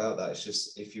 it's not about that. It's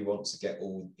just if you want to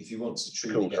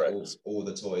truly get all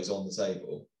the toys on the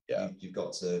table, you've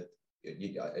got to.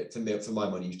 For my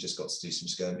money, you've just got to do some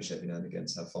skirmish every now and again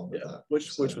to have fun with that,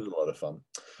 which was a lot of fun.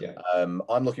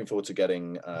 I'm looking forward to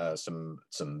getting some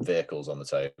vehicles on the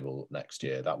table next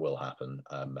year. That will happen,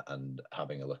 and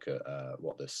having a look at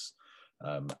what this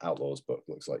Outlaws book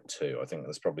looks like too. I think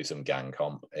there's probably some gang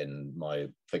comp in my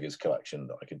figures collection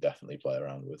that I could definitely play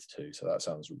around with too, so that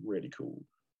sounds really cool.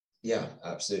 Yeah,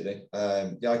 absolutely.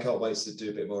 I can't wait to do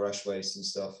a bit more Ash Waste and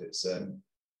stuff. It's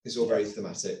all very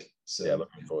thematic. So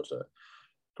looking forward to it.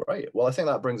 Great. Well, I think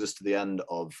that brings us to the end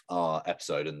of our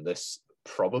episode, and this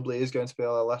probably is going to be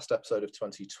our last episode of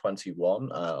 2021,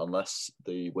 unless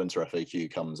the Winter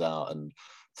FAQ comes out and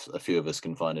a few of us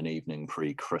can find an evening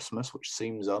pre-Christmas, which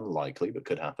seems unlikely but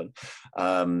could happen.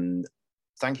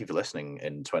 Thank you for listening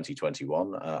in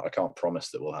 2021. I can't promise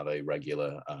that we'll have a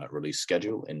regular release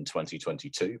schedule in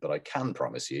 2022, but I can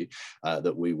promise you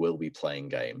that we will be playing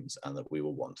games and that we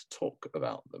will want to talk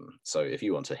about them. So if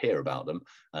you want to hear about them,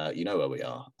 you know where we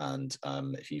are. And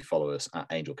if you follow us at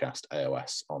Angelcast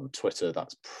AOS on Twitter,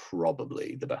 that's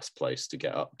probably the best place to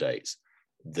get updates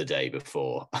the day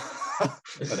before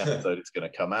an episode is going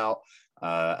to come out.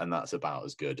 And that's about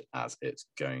as good as it's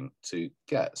going to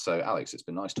get. So, Alex, it's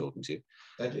been nice talking to you.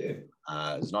 Thank you.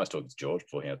 It was nice talking to George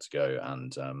before he had to go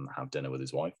and have dinner with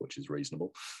his wife, which is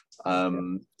reasonable.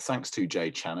 Thanks to Jay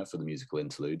Channer for the musical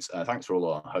interludes. Thanks for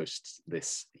all our hosts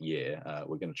this year.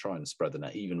 We're going to try and spread the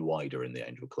net even wider in the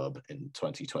Angel Club in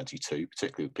 2022,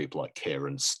 particularly with people like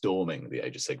Kieran storming the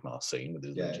Age of Sigmar scene with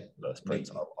his first prints.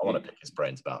 I want to pick his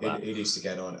brains about that. He needs to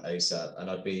get on ASAP, and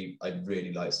I'd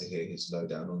really like to hear his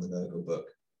lowdown on the Nurgle book.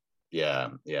 Yeah,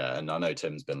 and I know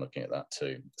Tim's been looking at that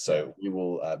too. So we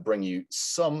will bring you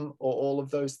some or all of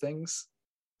those things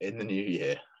in the new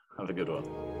year. Have a good one.